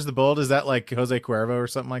Fortune Favors the Bold? Is that like Jose Cuervo or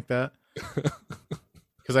something like that?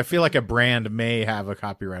 Because I feel like a brand may have a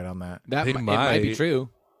copyright on that. That They it might be might. true.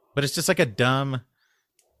 But it's just like a dumb.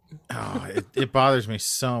 Oh, it bothers me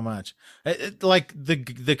so much. Like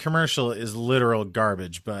the commercial is literal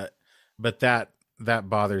garbage, but that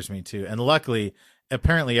bothers me too. And luckily,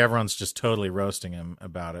 apparently, everyone's just totally roasting him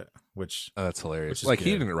about it. Which Oh, that's hilarious. Which is Like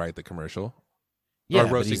he good. didn't write the commercial. yeah, Or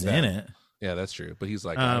but roasting he's them. in it. Yeah, that's true. But he's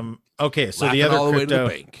like, Okay, so laughing the other all the way to crypto, the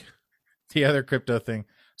bank. the other crypto thing.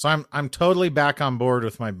 So I'm totally back on board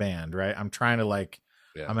with my band, right? I'm trying to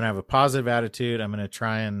Yeah. I'm gonna have a positive attitude. I'm gonna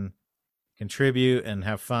try and contribute and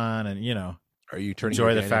have fun, and Are you turning enjoy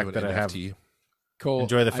your the band fact into an that I have- NFT? Cole,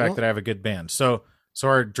 enjoy the fact that I have a good band. So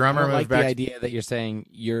our I drummer don't moved like back. the idea that you're saying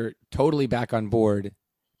you're totally back on board,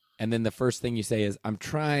 and then the first thing you say is, "I'm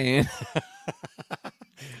trying."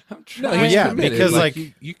 I'm No, trying. he's yeah, committed. because, like,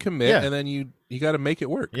 you commit, yeah. and then you got to make it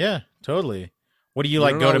work. Yeah, totally. What do you You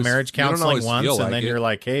like? don't Go to always- marriage you don't counseling always once, feel and like then it. you're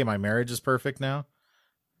like, "Hey, my marriage is perfect now."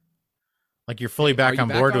 Like you're fully back you on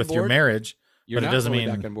back board on with your board? marriage. You're but it not doesn't fully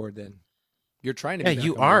mean- back on board. Then you're trying to. Yeah, be back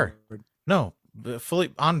you on are. board. No, but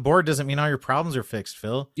fully on board doesn't mean all your problems are fixed,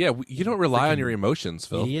 Phil. Yeah, you don't rely on Freaking your emotions,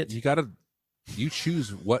 Phil. idiot. You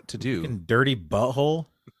choose what to do. Fucking dirty butthole.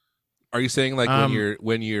 Are you saying like Um,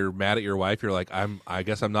 when you're mad at your wife, you're like, I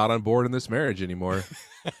guess I'm not on board in this marriage anymore.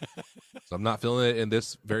 So I'm not feeling it in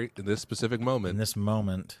this specific moment. In this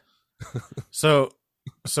moment. So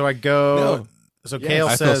I go. No. So Yes. Kale I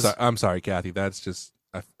feel says. sorry. I'm sorry, Kathy. That's just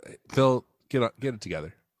Phil. Get it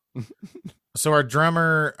together. So our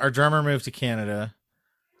drummer moved to Canada.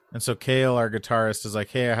 And so Kale, our guitarist, is like,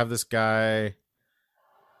 "Hey, I have this guy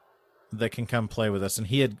that can come play with us." And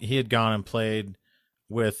he had gone and played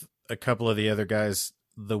with a couple of the other guys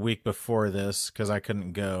the week before this because I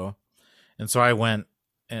couldn't go. And so I went,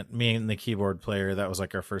 and me and the keyboard player, that was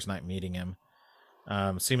like our first night meeting him.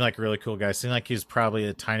 Seemed like a really cool guy. Seemed like he was probably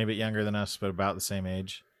a tiny bit younger than us, but about the same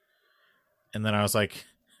age. And then I was like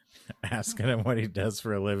asking him what he does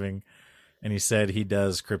for a living. And he said he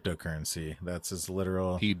does cryptocurrency. That's his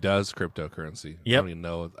literal. He does cryptocurrency. Yep. I don't even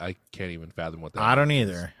know. I can't even fathom what that I don't means.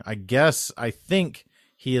 either. I think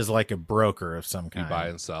he is like a broker of some You kind. buy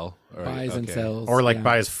and sell. All right, Buys and okay. sells. Or like yeah.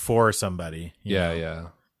 buys for somebody. you Yeah, know? yeah.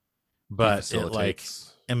 But He it like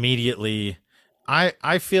facilitates. immediately,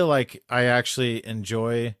 I feel like I actually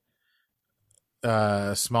enjoy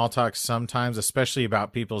small talk sometimes, especially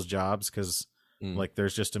about people's jobs, because like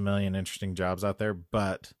there's just a million interesting jobs out there,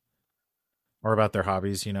 but or about their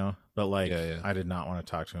hobbies, you know. But like, Yeah. I did not want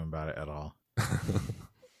to talk to him about it at all.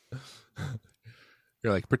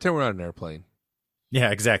 You're like, pretend we're on an airplane. Yeah,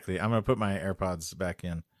 exactly. I'm gonna put my AirPods back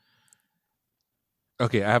in.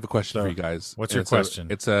 Okay, I have a question So, for you guys. what's And your it's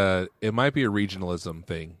question? It might be a regionalism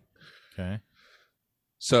thing. Okay.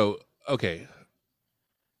 So, okay.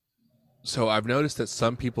 So I've noticed that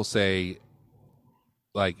some people say,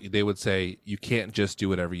 like, they would say, you can't just do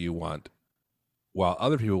whatever you want, while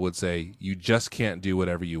other people would say, you just can't do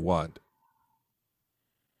whatever you want.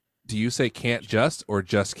 Do you say can't just or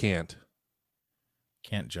just can't?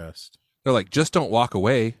 Can't just. They're like, just don't walk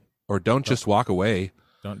away, or don't just walk away.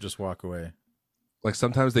 Don't just walk away. Like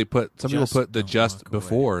sometimes people Just put the don't just walk away.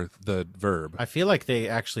 before the verb, I feel like they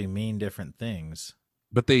actually mean different things.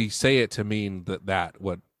 but they say it to mean that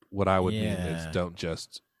what I would mean is Yeah. don't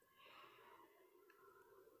just.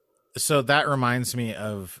 So that reminds me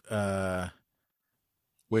of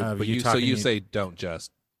Wait, Of but you you talking- say don't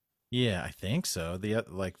just. yeah, I think so. The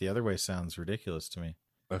other way sounds ridiculous to me.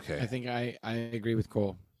 Okay. I think I agree with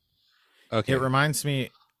Cole. Okay. It reminds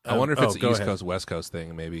me I wonder if it's go an East ahead. Coast West Coast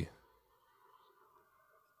thing, maybe.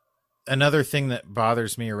 Another thing that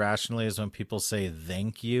bothers me irrationally is when people say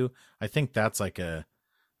thank you. I think that's like a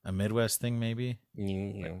Midwest thing, maybe.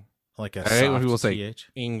 Like a I hate when soft people say TH.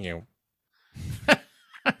 "Inyo."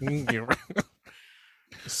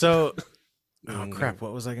 So, oh crap,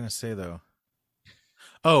 what was I going to say though?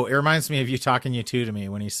 Oh, it reminds me of you talking you two to me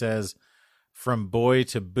when he says from boy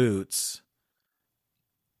to boots.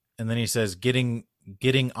 And then he says getting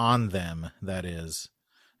on them, that is.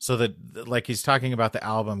 So that like he's talking about the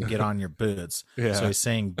album Get On Your Boots. Yeah. So he's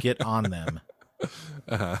saying get on them.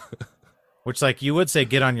 Uh-huh. Which like you would say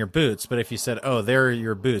get on your boots, but if you said, "Oh, there are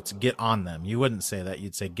your boots, get on them." You wouldn't say that.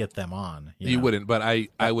 You'd say get them on. You know? wouldn't, but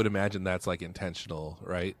I would imagine that's like intentional,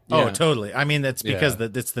 right? Oh, Yeah. totally. I mean, that's because Yeah.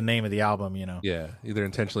 it's the name of the album, you know. Yeah, either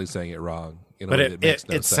intentionally saying it wrong. In a But way it that makes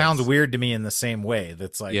no it sense. sounds weird to me in the same way.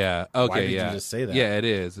 That's like, Yeah. Okay. why did yeah. you just say that? Yeah, it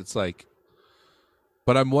is. It's like,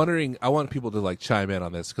 but I'm wondering. I want people to like chime in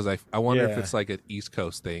on this because I wonder if Yeah. it's like an East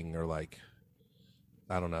Coast thing or like,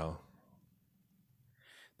 I don't know.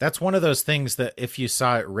 That's one of those things that if you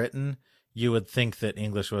saw it written, you would think that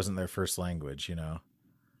English wasn't their first language, you know?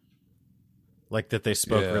 Like that they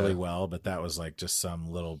spoke Yeah. really well, but that was like just some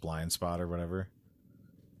little blind spot or whatever.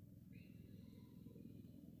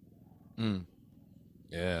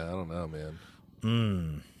 Yeah, I don't know,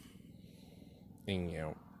 man.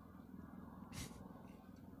 Inyo.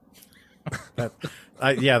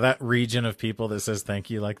 Yeah, that region of people that says thank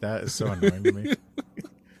you like that is so annoying to me.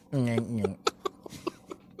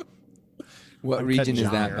 What Uncut region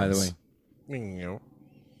is that, by the way? Inyo.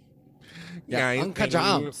 Yeah, Guys, Uncut thank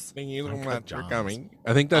you- Gems. Thank you so Uncut much for Gems. coming.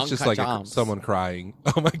 I think that's just Uncut like Gems. someone crying.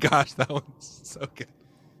 Oh my gosh, that one's so good.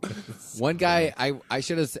 One guy, I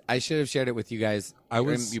should have shared it with you guys.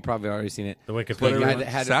 You probably already seen it. The One Wikipedia guy one? that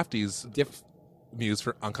had Safdie's diff, muse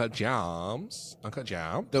for Uncut Gems. Uncut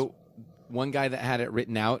Gems. the one guy that had it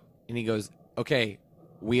written out, and he goes, "Okay,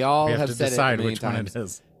 we all We have have to said it a decide million which times. one it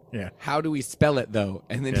is. Yeah. How do we spell it though?"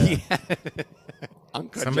 And then Yeah. he had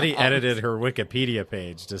Uncut Somebody Gems. edited her Wikipedia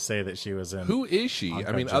page to say that she was in. Who is she? I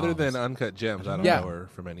Uncut mean, other than Gems. Uncut Gems, I don't Yeah. know her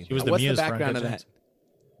from anything. She was the What's the muse for background Uncut of Gems. that?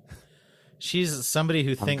 She's somebody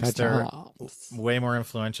who thinks Uncut they're Gems. way more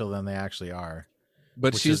influential than they actually are.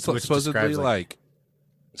 But which she's is- which supposedly describes, like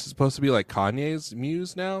she's supposed to be like Kanye's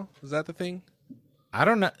muse now. Is that the thing? I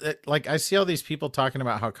don't know. Like, I see all these people talking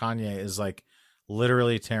about how Kanye is like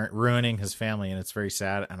literally ruining his family, and it's very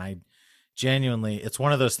sad. And I genuinely, it's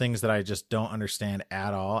one of those things that I just don't understand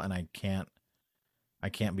at all, and I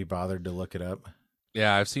can't be bothered to look it up.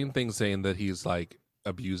 Yeah, I've seen things saying that he's like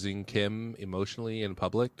abusing Kim emotionally in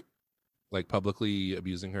public. like publicly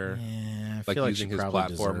abusing her, Yeah, I like feel like using she his probably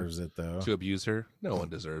platform deserves it though. to abuse her. No one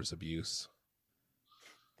deserves abuse.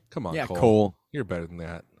 Come on, Yeah, Cole. Cole. You're better than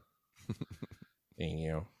that.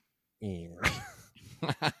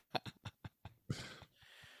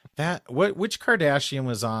 Which Kardashian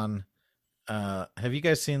was on? Have you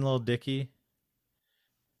guys seen Lil Dicky?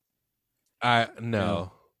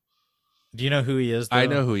 No. Do you know who he is? Though? I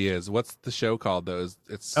know who he is. What's the show called though?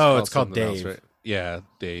 It's called something else, Dave. right? Yeah,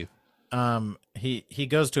 Dave. He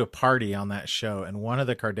goes to a party on that show, and one of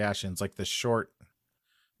the Kardashians, like the short,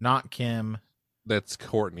 not Kim, That's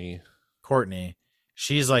Courtney.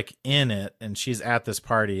 she's like in it, and she's at this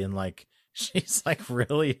party, and like she's like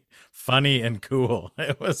really funny and cool.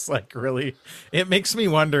 It was like really, it makes me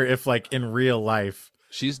wonder if like in real life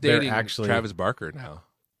She's they're dating actually Travis Barker now.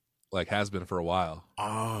 Like has been for a while.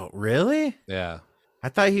 Oh, really? Yeah. I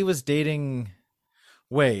thought he was dating.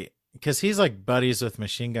 Wait, because he's like buddies with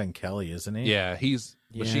Machine Gun Kelly, isn't he? Yeah,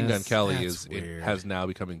 Machine Gun Yes, Kelly that's weird. has now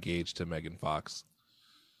become engaged to Megan Fox.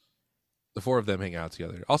 The four of them hang out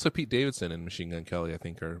together. Also, Pete Davidson and Machine Gun Kelly, I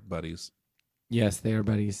think, are buddies. Yes, they are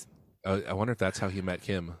buddies. I wonder if that's how he met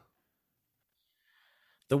Kim.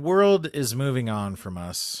 The world is moving on from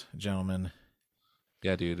us, gentlemen.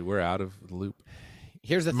 Yeah, dude, we're out of the loop.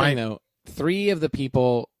 Here's the thing, though. Three of the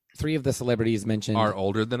celebrities mentioned Are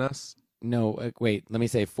older than us? No, wait. Let me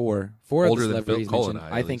say four. Older of the than Phil celebrities Cole mentioned.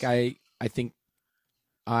 and I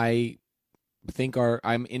think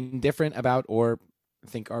I'm indifferent about or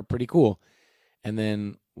think are pretty cool, and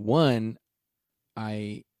then one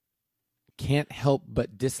I can't help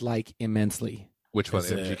but dislike immensely. Which one? Is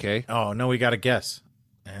it- MGK? Oh no, we got to guess.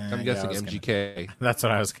 I'm guessing MGK. That's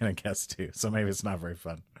what I was gonna guess too. So maybe it's not very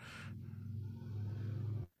fun.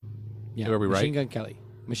 Yeah, Are we right? Machine Gun Kelly.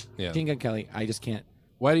 Machine Gun Kelly. I just can't.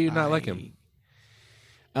 Why do you not like him?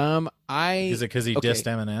 Is it because he dissed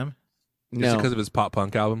Eminem? Is No, it because of his pop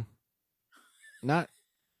punk album? not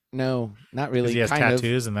really. Because he has kind of.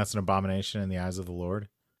 tattoos, and that's an abomination in the eyes of the Lord.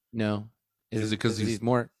 No, Is it because he's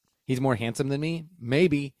more handsome than me?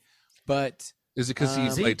 Maybe, but Is it because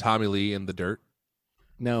he's like Tommy Lee in The Dirt?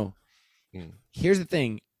 no. Hmm. Here's the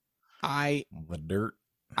thing. The dirt.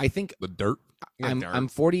 I think The Dirt? Yeah, Dirt. I'm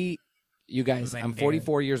 40. You guys, Like I'm dirt.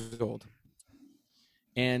 44 years old,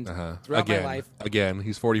 and throughout Again, my life,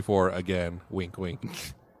 he's 44 again. Wink,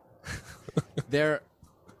 wink. there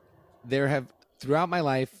have throughout my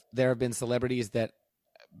life there have been celebrities that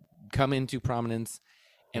come into prominence,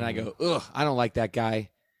 and I go, ugh, I don't like that guy.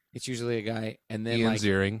 It's usually a guy, and then Ian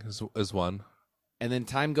Ziering is one. and then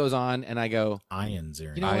time goes on, and I go, Iron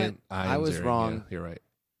Ziering. You know what? I was Ziering, wrong. yeah, you're right.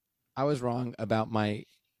 I was wrong about my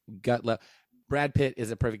gut level. Brad Pitt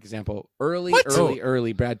is a perfect example. Early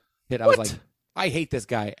Brad Pitt. I was like, I hate this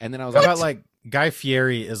guy, and then I was How like, about like Guy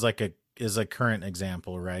Fieri is a current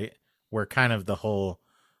example, right? Where kind of the whole,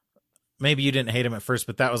 maybe you didn't hate him at first,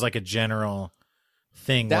 but that was like a general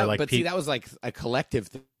thing that. where like But see, that was like a collective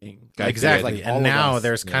thing. exactly. Like all And of now us.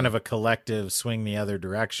 there's kind of a collective swing the other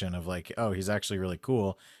direction of like, oh, he's actually really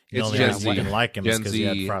cool. The It's only Gen reason you Z. can like him is because he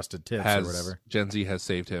had frosted tips or whatever. Gen Z has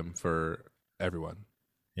saved him for everyone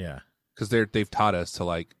Yeah. because they've taught us to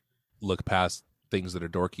like look past things that are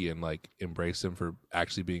dorky and like embrace him for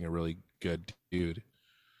actually being a really good dude.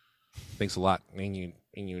 Thanks a lot. Thank you,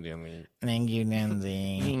 Nancy.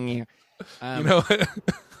 You know, that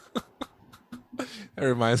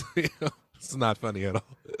reminds me. It's not funny at all.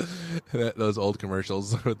 Those old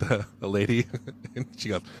commercials with the lady, and she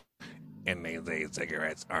goes, "And they say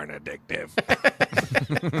cigarettes aren't addictive."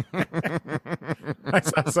 I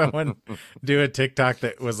saw someone do a TikTok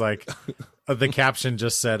that was like, the caption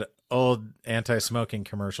just said, "Old anti-smoking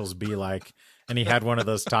commercials be like," and he had one of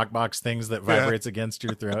those talk box things that vibrates against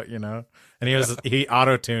your throat, you know. And he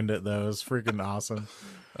auto-tuned it though. It was freaking awesome.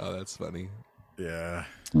 Oh, that's funny. Yeah.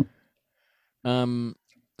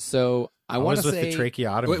 So I want to with say the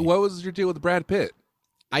tracheotomy. Wait, what was your deal with Brad Pitt?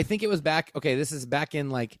 I think it was back. Okay, this is back in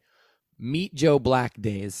like Meet Joe Black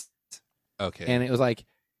days, Okay, and it was like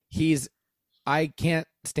I can't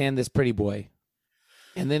stand this pretty boy,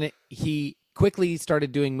 and then he quickly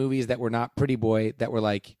started doing movies that were not pretty boy, that were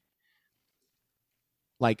like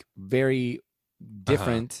very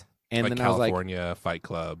different, and like then I was like, California Fight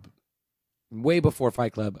Club, way before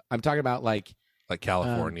Fight Club. I'm talking about like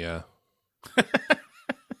California.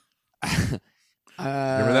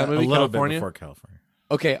 remember that movie, a little California? bit before California.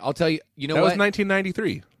 Okay, I'll tell you. You know That what? was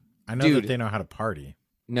 1993. I know Dude. that they know how to party.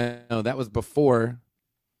 No, that was before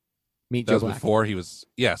Meet That Joe was Black. before he was.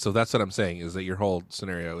 Yeah, so that's what I'm saying is that your whole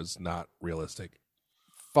scenario is not realistic.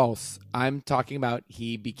 False. I'm talking about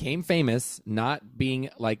he became famous, not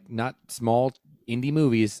small indie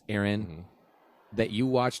movies, Aaron, that you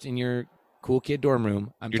watched in your cool kid dorm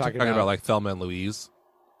room. I'm You're talking about like Thelma and Louise,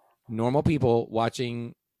 normal people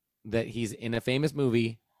watching that he's in a famous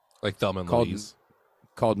movie like Thelma and called Louise.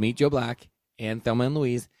 called Meet Joe Black and Thelma and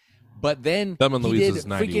Louise. But then Thelma and he Louise did is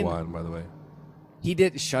 91, by the way. He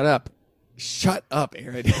did. Shut up,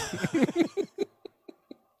 Aaron.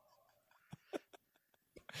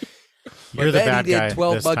 You're the then bad he did guy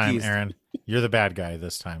 12 this time, Buckies. Aaron. You're the bad guy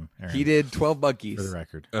this time, Aaron. He did 12 for Buckies. the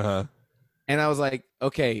record. And I was like,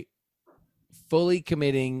 okay, fully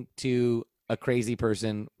committing to a crazy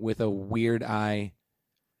person with a weird eye.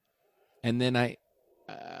 And then I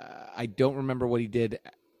don't remember what he did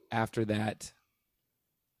after that.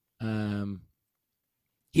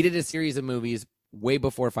 He did a series of movies way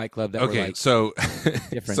before Fight Club that were like so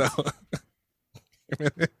different. So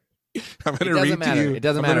I'm going to read to you. It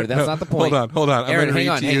doesn't matter. That's not the point. Hold on. Aaron, hang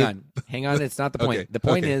on. It's not the point. Okay, The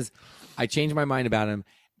point okay. is, I changed my mind about him.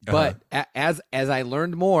 But as I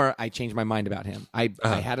learned more, I changed my mind about him. I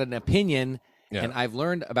had an opinion, and I've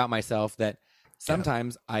learned about myself that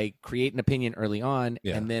sometimes I create an opinion early on,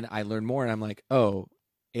 and then I learn more, and I'm like, oh,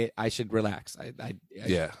 I should relax. I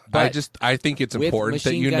think it's important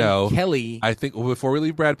that you Machine Gun know. Kelly, I think before we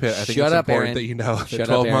leave Brad Pitt, I think Shut it's up, important Aaron. that you know that Shut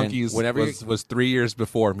 12 up, Aaron. Monkeys Whatever was 3 years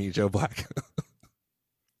before Meet Joe Black.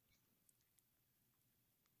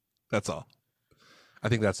 That's all. I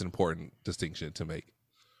think that's an important distinction to make.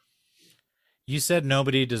 You said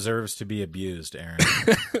nobody deserves to be abused, Aaron.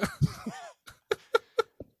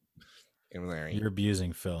 I'm Larry. You're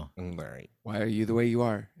abusing Phil. I'm Larry. why are you the way you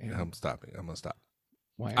are? Aaron? I'm stopping. I'm going to stop.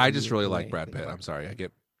 Why are I you just really the like way Brad that Pitt. you are? I'm sorry.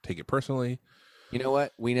 Take it personally. You know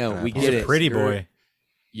what? We know. We He's get a it. pretty You're- boy.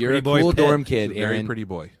 You're Pretty a boy cool Pitt. dorm He's kid, a very Aaron. pretty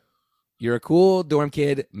boy. You're a cool dorm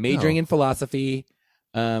kid, majoring No. in philosophy,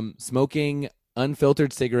 smoking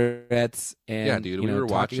unfiltered cigarettes, and Yeah, dude. We were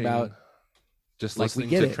talking watching about. just like, we listening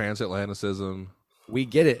get to it. transatlanticism. We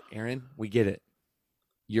get it, Aaron. We get it.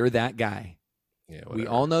 You're that guy. Yeah, We whatever.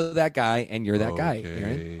 all know that guy, and you're that guy, Aaron.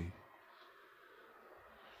 Okay.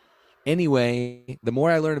 Anyway, the more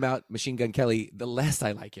I learn about Machine Gun Kelly, the less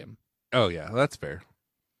I like him. Oh yeah, that's fair.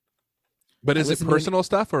 But I is it listened to personal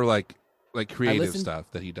stuff or like creative listened- stuff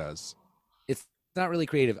that he does? It's not really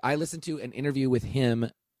creative. I listened to an interview with him,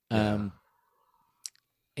 and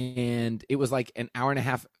it was like an hour and a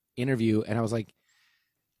half interview, and I was like,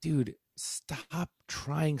 dude, stop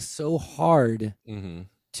trying so hard Mm-hmm.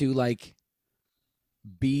 to like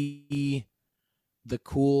be the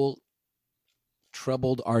cool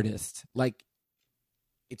troubled artist. Like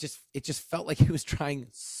it just felt like he was trying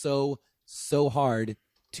so hard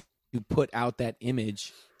to put out that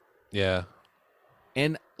image. Yeah.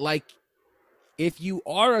 And like if you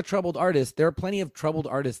are a troubled artist, there are plenty of troubled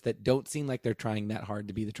artists that don't seem like they're trying that hard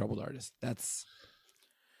to be the troubled artist. That's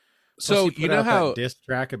So Plus he you put know out how? that diss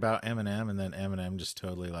track about Eminem, and then Eminem just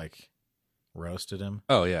totally like roasted him.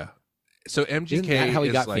 Oh yeah. So MGK isn't that how he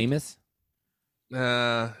is got like, famous?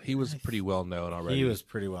 He was pretty well known already. He was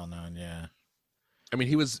pretty well known, yeah. I mean,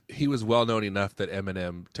 he was well known enough that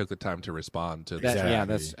Eminem took the time to respond to. That, Exactly.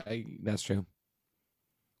 Yeah, that's true.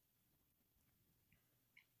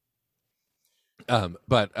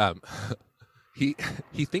 But he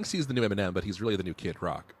thinks he's the new Eminem, but he's really the new Kid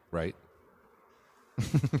Rock, right?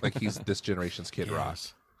 Like he's this generation's Kid Rock.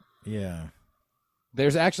 Yes. Yeah.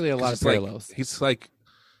 There's actually a lot of He's like- parallels.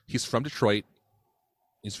 He's from Detroit.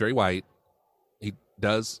 He's very white. He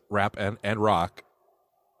does rap and rock.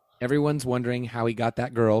 Everyone's wondering how he got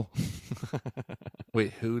that girl.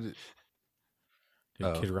 Wait, who? Did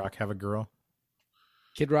Oh. Kid Rock have a girl?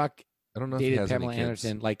 Kid Rock I don't know if he dated has Pamela any kids.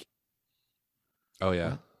 Anderson. Like, Oh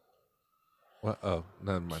yeah. What? Oh,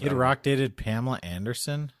 never mind. Kid Rock dated Pamela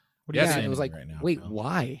Anderson? What are you yeah, saying it was to me like, right now, wait, Phil?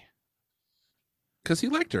 why? Because he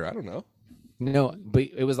liked her. I don't know. No, but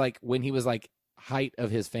it was like when he was like height of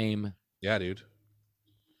his fame. Yeah, dude.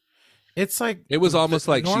 It's like It was almost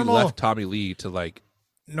like normal, she left Tommy Lee to like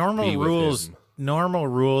normal be with rules. him. Normal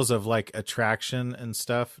rules of like attraction and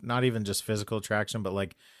stuff. Not even just physical attraction, but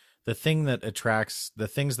like the things that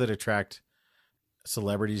attract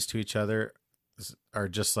celebrities to each other are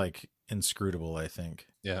just like inscrutable. I think,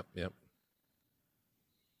 Yep.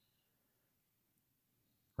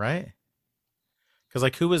 right? Because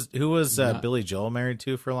like who was Yeah. Billy Joel married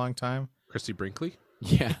to for a long time? Christy Brinkley.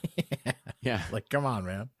 Yeah, yeah. Like, come on,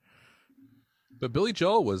 man. But Billy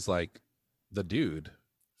Joel was like the dude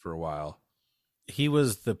for a while. He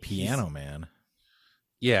was the piano man.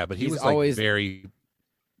 Yeah, but he He's was like always- very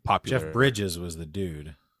popular. Jeff Bridges was the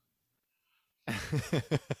dude.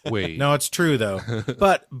 Wait. No, it's true though.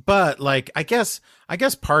 but like I guess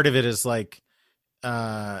part of it is like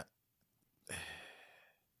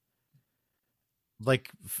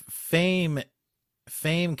fame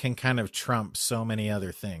fame can kind of trump so many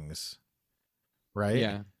other things, right?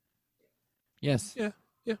 Yeah. Yes. Yeah.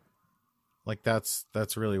 Like that's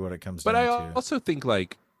really what it comes But down I to. also think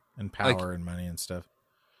like And power and money and stuff.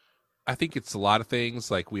 I think it's a lot of things.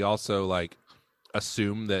 Like we also like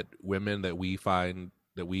assume that women that we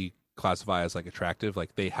classify as like attractive,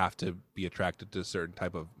 like they have to be attracted to a certain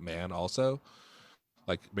type of man also,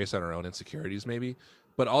 like based on our own insecurities maybe.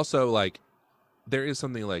 But also like there is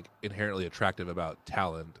something like inherently attractive about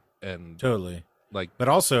talent and Totally. like But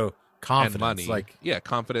also confidence. and money. Like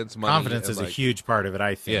confidence, money. confidence and, is like, a huge part of it,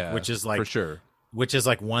 I think. yeah, Which is like for sure. Which is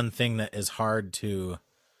like one thing that is hard to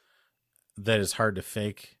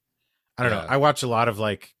fake. I don't know. I watch a lot of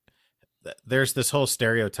like there's this whole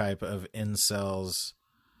stereotype of incels,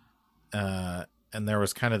 and there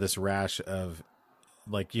was kind of this rash of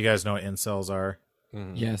like, you guys know what incels are?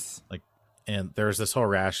 Mhm. Yes. Like, and there was this whole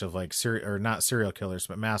rash of like not serial killers,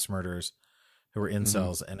 but mass murderers who were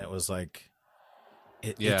incels, and it was like,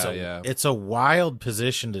 it's a wild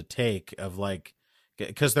position to take of like,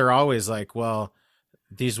 because they're always like, well,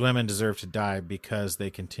 these women deserve to die because they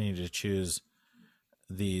continue to choose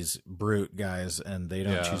these brute guys and they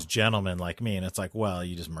don't choose gentlemen like me. And it's like, well,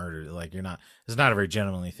 you just murdered. Like, it's not a very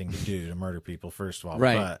gentlemanly thing to do to murder people, first of all.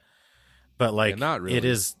 Right. But like, not really.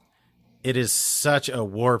 it is such a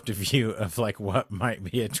warped view of like what might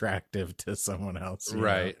be attractive to someone else.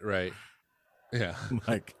 Right. Yeah.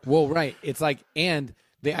 Like, well, right. It's like, and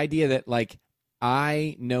the idea that like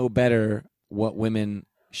I know better what women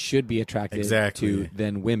should be attracted to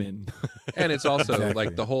than women. And it's also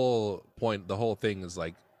like the whole thing is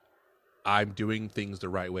like, I'm doing things the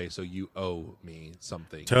right way, so you owe me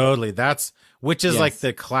something. Totally. Which is like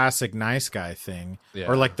the classic nice guy thing,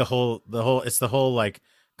 or like the whole like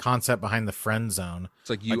concept behind the friend zone. It's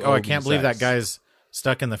like I can't believe that guy's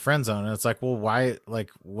stuck in the friend zone. And it's like, well,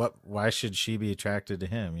 why should she be attracted to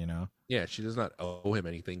him? Yeah, she does not owe him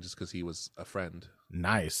anything just because he was a friend.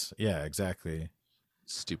 Nice. Yeah, exactly.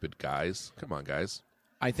 Stupid guys. Come on, guys.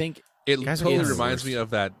 I think it totally are the reminds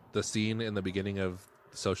worst. me of the scene in the beginning of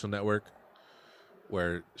The Social Network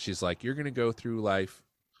where she's like, you're going to go through life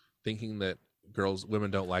thinking that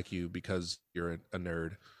women don't like you because you're a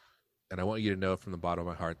nerd. And I want you to know from the bottom of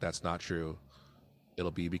my heart, that's not true.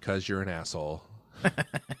 It'll be because you're an asshole.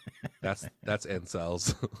 That's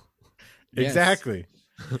incels. Exactly.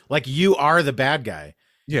 Like, you are the bad guy.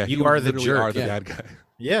 Yeah, you are the jerk. Are the bad guy.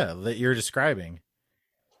 Yeah, that you're describing.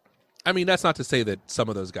 I mean, that's not to say that some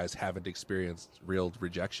of those guys haven't experienced real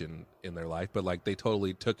rejection in their life, but like they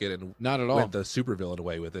totally took it and not at all went the supervillain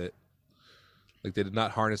away with it. Like they did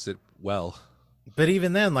not harness it well. But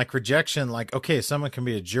even then, like rejection, like, okay, someone can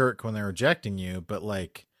be a jerk when they're rejecting you, but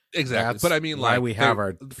like, exactly. But I mean, why like we have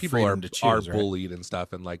our people are to choose, right? bullied and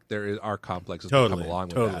stuff, and like there are complexes Totally, that come along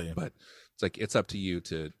with that. But it's like it's up to you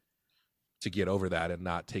to get over that and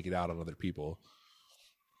not take it out on other people.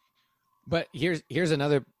 But here's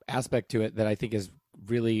another aspect to it that I think is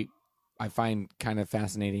really, I find kind of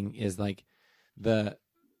fascinating, is like the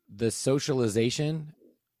socialization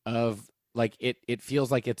of like it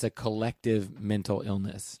feels like it's a collective mental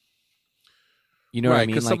illness. You know what I mean?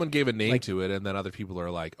 Because like, someone gave a name to it, and then other people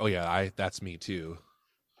are like, "Oh yeah, that's me too."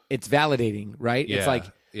 It's validating, right? Yeah, it's like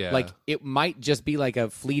it might just be like a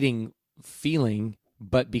fleeting feeling,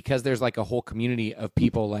 but because there's like a whole community of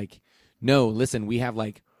people like, no, listen, we have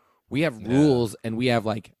rules and we have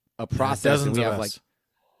like a process and we have like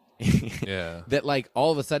that like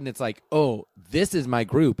all of a sudden it's like, oh, this is my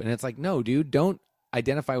group, and it's like, no, dude, don't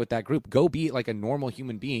identify with that group. Go be like a normal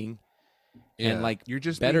human being, and like you're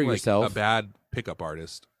just better being, like, yourself. a bad pickup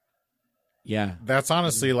artist. Yeah, that's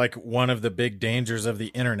honestly like one of the big dangers of the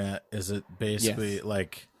internet. Is it basically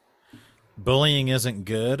like bullying isn't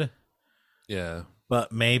good? Yeah,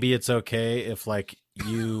 but maybe it's okay if like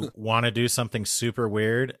you want to do something super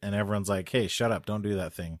weird and everyone's like, hey, shut up, don't do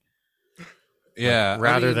that thing. Yeah,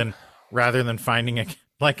 like, rather than finding a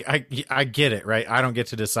like, I get it, right? I don't get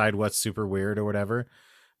to decide what's super weird or whatever,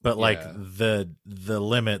 but like the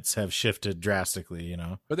limits have shifted drastically, you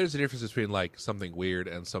know. But there's a difference between like something weird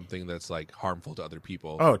and something that's like harmful to other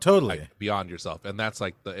people. Oh, totally, like, beyond yourself, and that's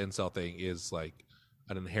like the incel thing is like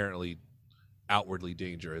an inherently outwardly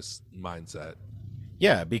dangerous mindset.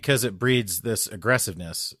 Yeah, because it breeds this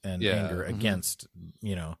aggressiveness and anger against,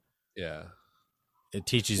 you know. Yeah, it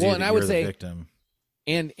teaches you that you're the victim.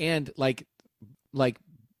 And like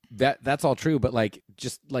that's all true, but like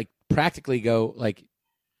just like practically go like,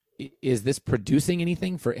 is this producing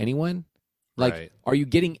anything for anyone? Like, are you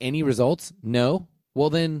getting any results? No. Well,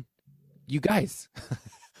 then you guys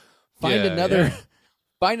find another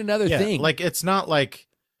thing. Like, it's not like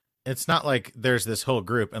it's not like there's this whole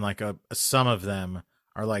group and like some of them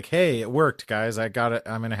are like, hey, it worked, guys. I got it.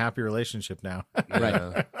 I'm in a happy relationship now.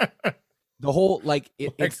 Yeah. The whole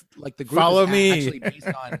it's like the group follow is me. actually based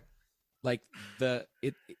on like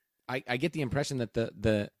I get the impression that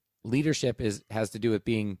the leadership has to do with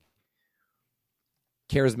being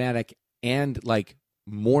charismatic and like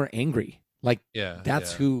more angry. Like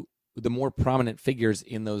that's who the more prominent figures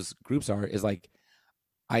in those groups are, is like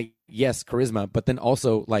yes, charisma, but then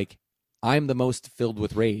also like I'm the most filled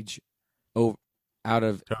with rage out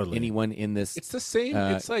of anyone in this. It's the same.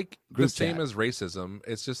 It's like the same chat. as racism.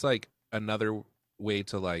 It's just like another way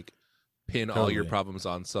to like pin all your problems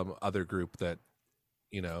on some other group that,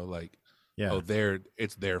 like,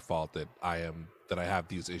 it's their fault that I have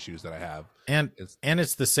these issues that I have. And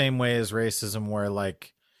it's the same way as racism, where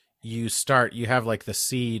like you have like the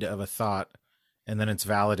seed of a thought and then it's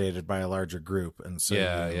validated by a larger group. And so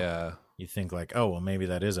you think like, oh, well, maybe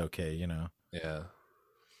that is okay, Yeah.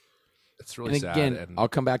 It's really sad. Again, and I'll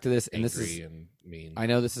come back to this, and this angry is and mean. I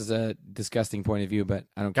know this is a disgusting point of view, but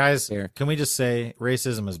I don't Guys, care. Can we just say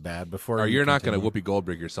racism is bad before? Or you're not going to Whoopi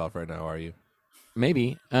Goldberg yourself right now, are you?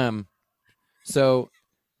 Maybe. So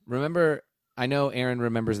remember, I know Aaron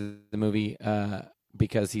remembers the movie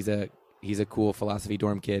because he's a cool philosophy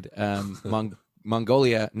dorm kid.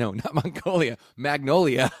 Mongolia, no, not Mongolia,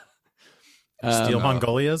 Magnolia. Steel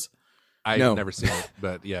Mongolias? I've never seen it,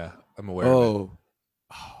 but yeah, I'm aware of it.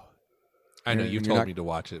 I know you've told me to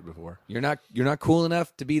watch it before. You're not cool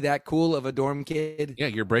enough to be that cool of a dorm kid. Yeah,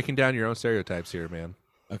 you're breaking down your own stereotypes here, man.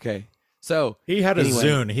 Okay, so he had a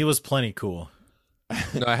Zune. He was plenty cool.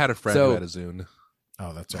 No, I had a friend who had a Zune.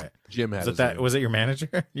 Oh, that's right. Jim had Zune. Was it your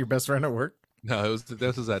manager? Your best friend at work? No,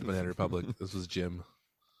 this was at Banana Republic. This was Jim.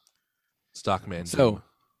 Stockman. So,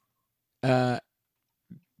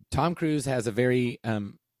 Tom Cruise has a very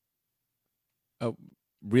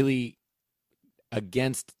really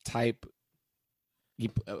against type,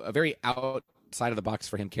 a very outside of the box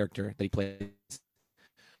for him character that he plays,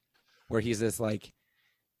 where he's this like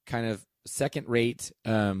kind of second rate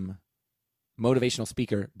motivational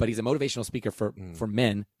speaker, but he's a motivational speaker for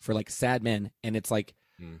men, for like sad men, and it's like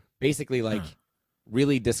basically like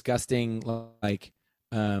really disgusting, like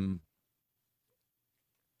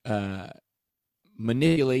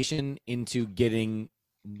manipulation into getting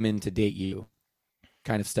men to date you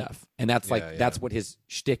kind of stuff. And that's that's what his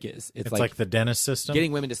shtick is. It's like the dentist system,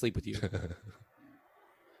 getting women to sleep with you.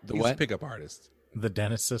 He's a pickup artist. The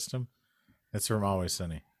dentist system. It's from Always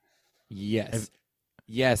Sunny. Yes.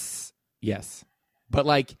 Yes. But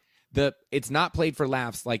like it's not played for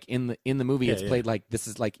laughs. Like in the movie, it's played like this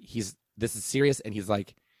is serious, and he's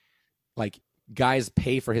like guys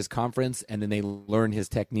pay for his conference and then they learn his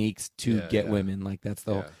techniques to get women. Like that's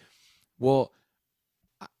the whole. Well,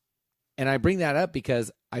 and I bring that up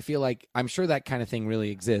because I feel like I'm sure that kind of thing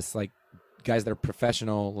really exists. Like guys that are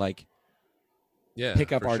professional, like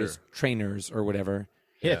pickup artists, trainers, or whatever.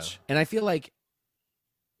 Hitch. And I feel like,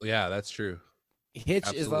 that's true. Hitch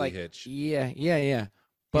Absolutely is like Hitch. Yeah.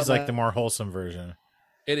 But he's like the more wholesome version.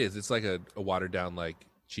 It is. It's like a watered down, like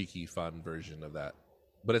cheeky, fun version of that.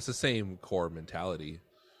 But it's the same core mentality.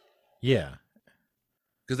 Yeah.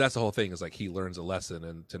 Because that's the whole thing, is like he learns a lesson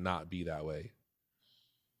and to not be that way.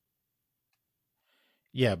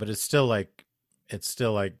 Yeah, but it's still like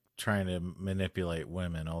trying to manipulate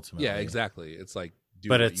women ultimately. Yeah, exactly. It's like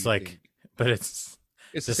it's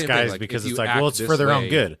disguised because it's like, act well, it's for their own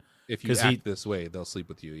good. If you act this way, they'll sleep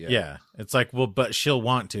with you. Yeah. It's like, well, but she'll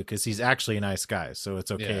want to because he's actually a nice guy, so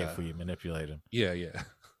it's okay if we manipulate him. Yeah.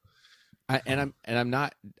 I'm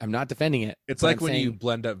not defending it. It's like when you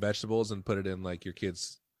blend up vegetables and put it in like your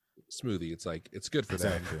kid's smoothie. It's like it's good for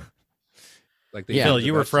them. Like Phil,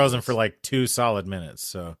 you were frozen for like 2 solid minutes,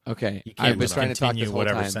 so okay. You can't I've been trying to talk this whole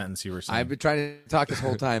whatever time. sentence you were saying. I've been trying to talk this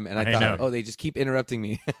whole time, and I thought, they just keep interrupting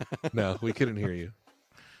me. No, we couldn't hear you.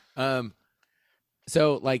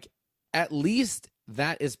 So like, at least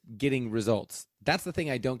that is getting results. That's the thing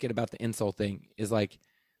I don't get about the insult thing. Is like,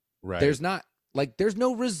 there's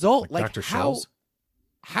no result. Like Dr. Scholl's?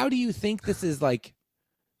 How do you think this is like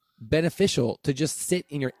beneficial to just sit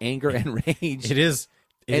in your anger and rage? It is.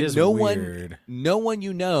 It is weird. No one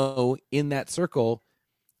in that circle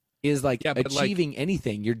is like achieving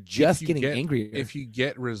anything. You're just getting angrier. If you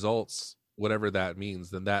get results, whatever that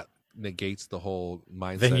means, then that negates the whole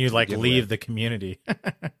mindset. Then you like leave the community,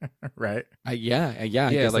 right?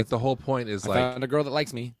 Yeah. Like the whole point is I found a girl that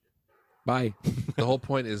likes me. Bye. The whole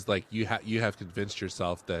point is like you have convinced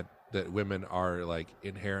yourself that women are like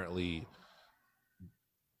inherently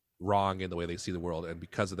wrong in the way they see the world, and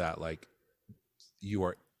because of that, like you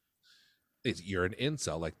are you're an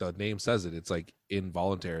incel. Like the name says it. It's like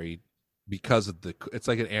involuntary because of it's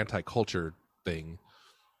like an anti-culture thing,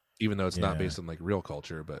 even though it's not based on like real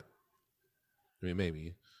culture. But I mean,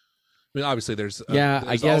 maybe. I mean, obviously, there's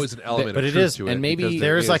I guess, always an element but of it truth is, to it. and maybe because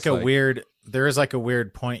there is like a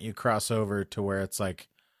weird point you cross over to where it's like,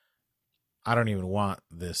 I don't even want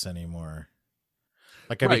this anymore.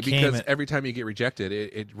 Like because every time you get rejected,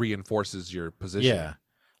 it reinforces your position. Yeah.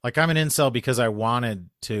 Like I'm an incel because I wanted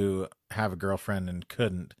to have a girlfriend and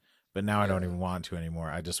couldn't, but now I don't even want to anymore.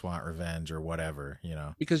 I just want revenge or whatever, you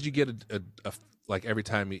know. Because you get a like every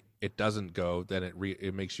time it doesn't go, then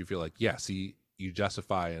it makes you feel like, yeah, see, you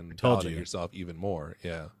justify and validate yourself even more.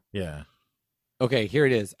 Yeah. Yeah. Okay, here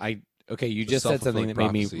it is. You just said something that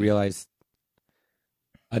made me prophecy. realize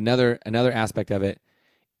another aspect of it.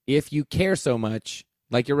 If you care so much,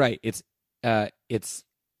 like you're right, it's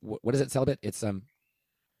what is it, celibate? It's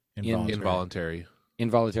Involuntary.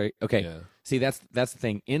 Involuntary. Okay. Yeah. See, that's the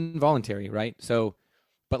thing. Involuntary, right? So,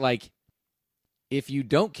 but like, if you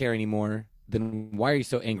don't care anymore, then why are you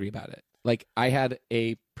so angry about it? Like, I had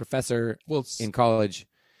a professor in college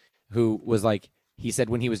who was like, he said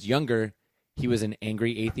when he was younger, he was an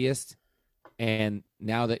angry atheist. And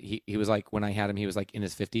now that he was like, when I had him, he was like in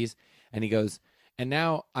his 50s. And he goes, and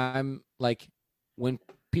now I'm like, when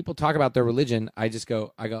people talk about their religion, I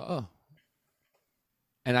go, oh.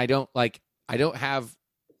 And I don't have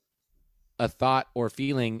a thought or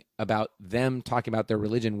feeling about them talking about their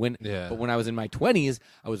religion. But when I was in my 20s,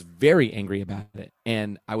 I was very angry about it.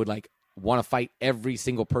 And I would like want to fight every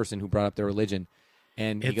single person who brought up their religion.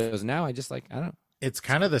 And he goes, now I just like, I don't know. It's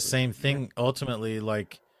kind of the same thing ultimately.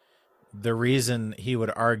 Like the reason he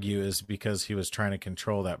would argue is because he was trying to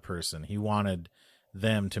control that person. He wanted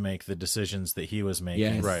them to make the decisions that he was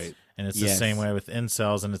making. Yes. Right. And it's the same way with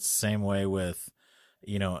incels, and it's the same way with,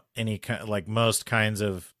 you know, any kind, like most kinds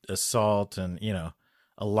of assault, and, you know,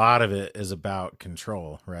 a lot of it is about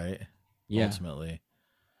control, right? Yeah. Ultimately.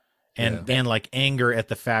 And like anger at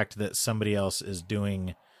the fact that somebody else is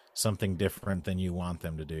doing something different than you want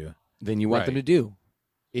them to do.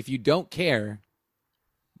 If you don't care,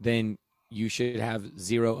 then you should have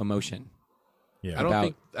zero emotion. Yeah. I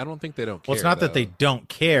don't think they don't care. Well, it's not though. that they don't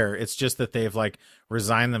care. It's just that they've like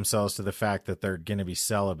resigned themselves to the fact that they're going to be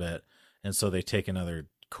celibate. And so they take another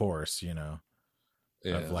course, you know.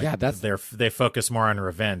 Yeah. Of like, they focus more on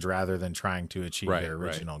revenge rather than trying to achieve their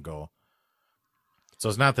original goal. So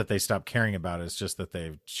it's not that they stop caring about it. It's just that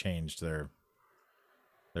they've changed their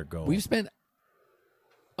goal. We've spent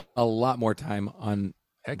a lot more time on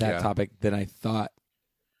that topic than I thought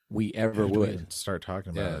we ever would. Start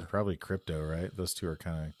talking about it. Probably crypto, right? Those two are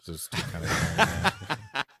kind of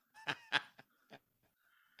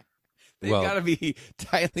They've got to be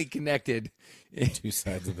tightly connected. Two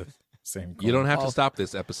sides of the same coin. You don't have to stop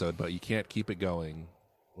this episode, but you can't keep it going.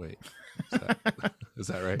 Wait. Is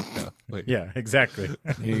that right? No, wait. Yeah, exactly.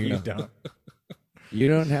 You don't. You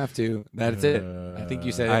don't have to. That's it. I think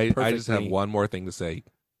you said it perfectly. I just have one more thing to say.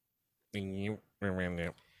 You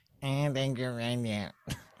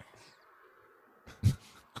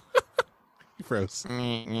froze.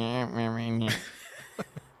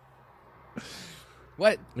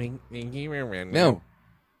 What? No.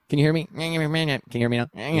 Can you hear me? Can you hear me now?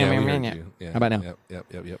 Yeah, we heard you. Yeah. How about now?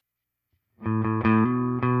 Yep.